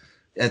 So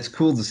it's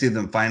cool to see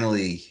them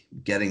finally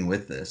getting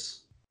with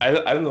this. I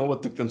don't know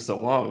what took them so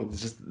long. It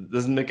just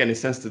doesn't make any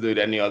sense to do it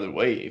any other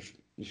way.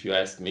 If you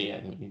ask me,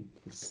 I mean,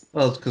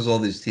 Well, it's because all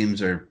these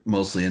teams are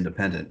mostly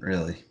independent,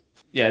 really.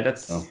 yeah,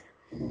 So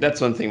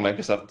that's one thing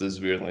Microsoft does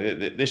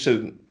weirdly. They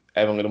should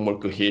have a little more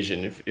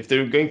cohesion. If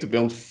they're going to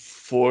build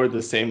for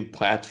the same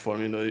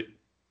platform,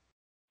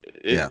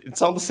 yeah,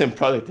 it's all the same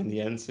product in the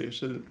end. So you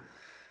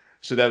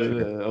should have a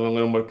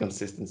little more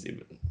consistency.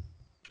 But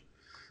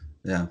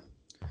yeah.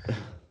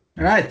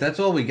 All right, that's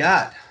all we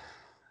got.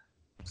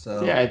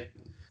 So yeah,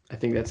 I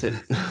think that's it.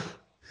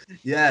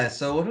 yeah.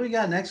 So what do we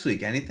got next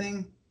week?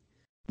 Anything?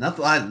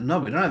 Nothing. No,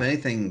 we don't have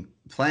anything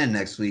planned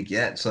next week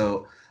yet.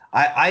 So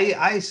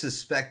I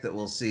suspect that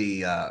we'll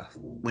see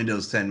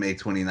Windows 10 May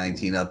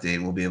 2019 update,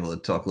 and we'll be able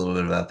to talk a little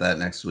bit about that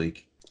next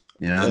week.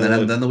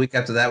 And then the week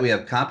after that we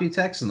have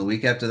Computex, and the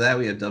week after that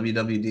we have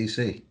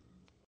WWDC.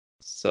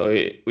 So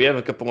we have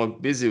a couple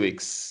of busy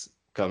weeks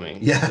coming.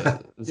 Yeah,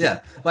 yeah,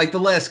 like the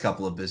last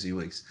couple of busy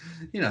weeks.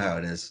 You know how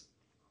it is.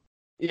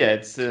 Yeah,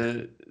 it's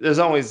there's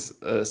always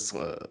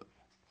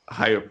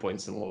higher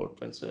points and lower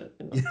points.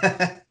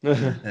 Yeah.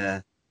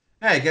 Yeah.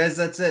 All right, guys,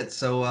 that's it.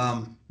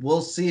 So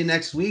we'll see you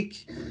next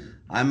week.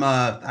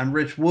 I'm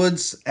Rich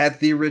Woods at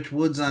the Rich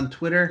Woods on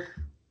Twitter.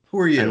 Who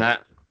are you? And I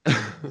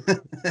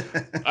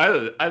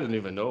don't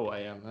even know who I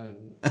am.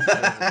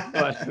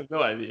 I have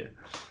no idea.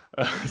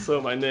 So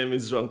my name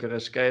is João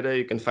Carrasqueira.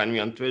 You can find me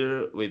on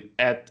Twitter with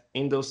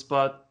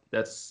 @Indospot.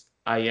 That's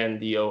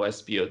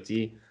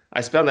INDOSPOT.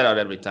 I spell that out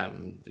every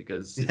time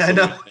because I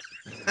know.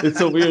 It's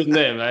a weird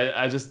name.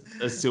 I just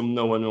assume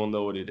no one will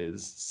know what it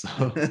is. So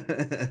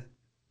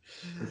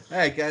all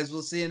right, guys,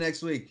 we'll see you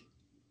next week.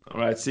 all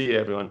right, see you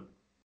everyone.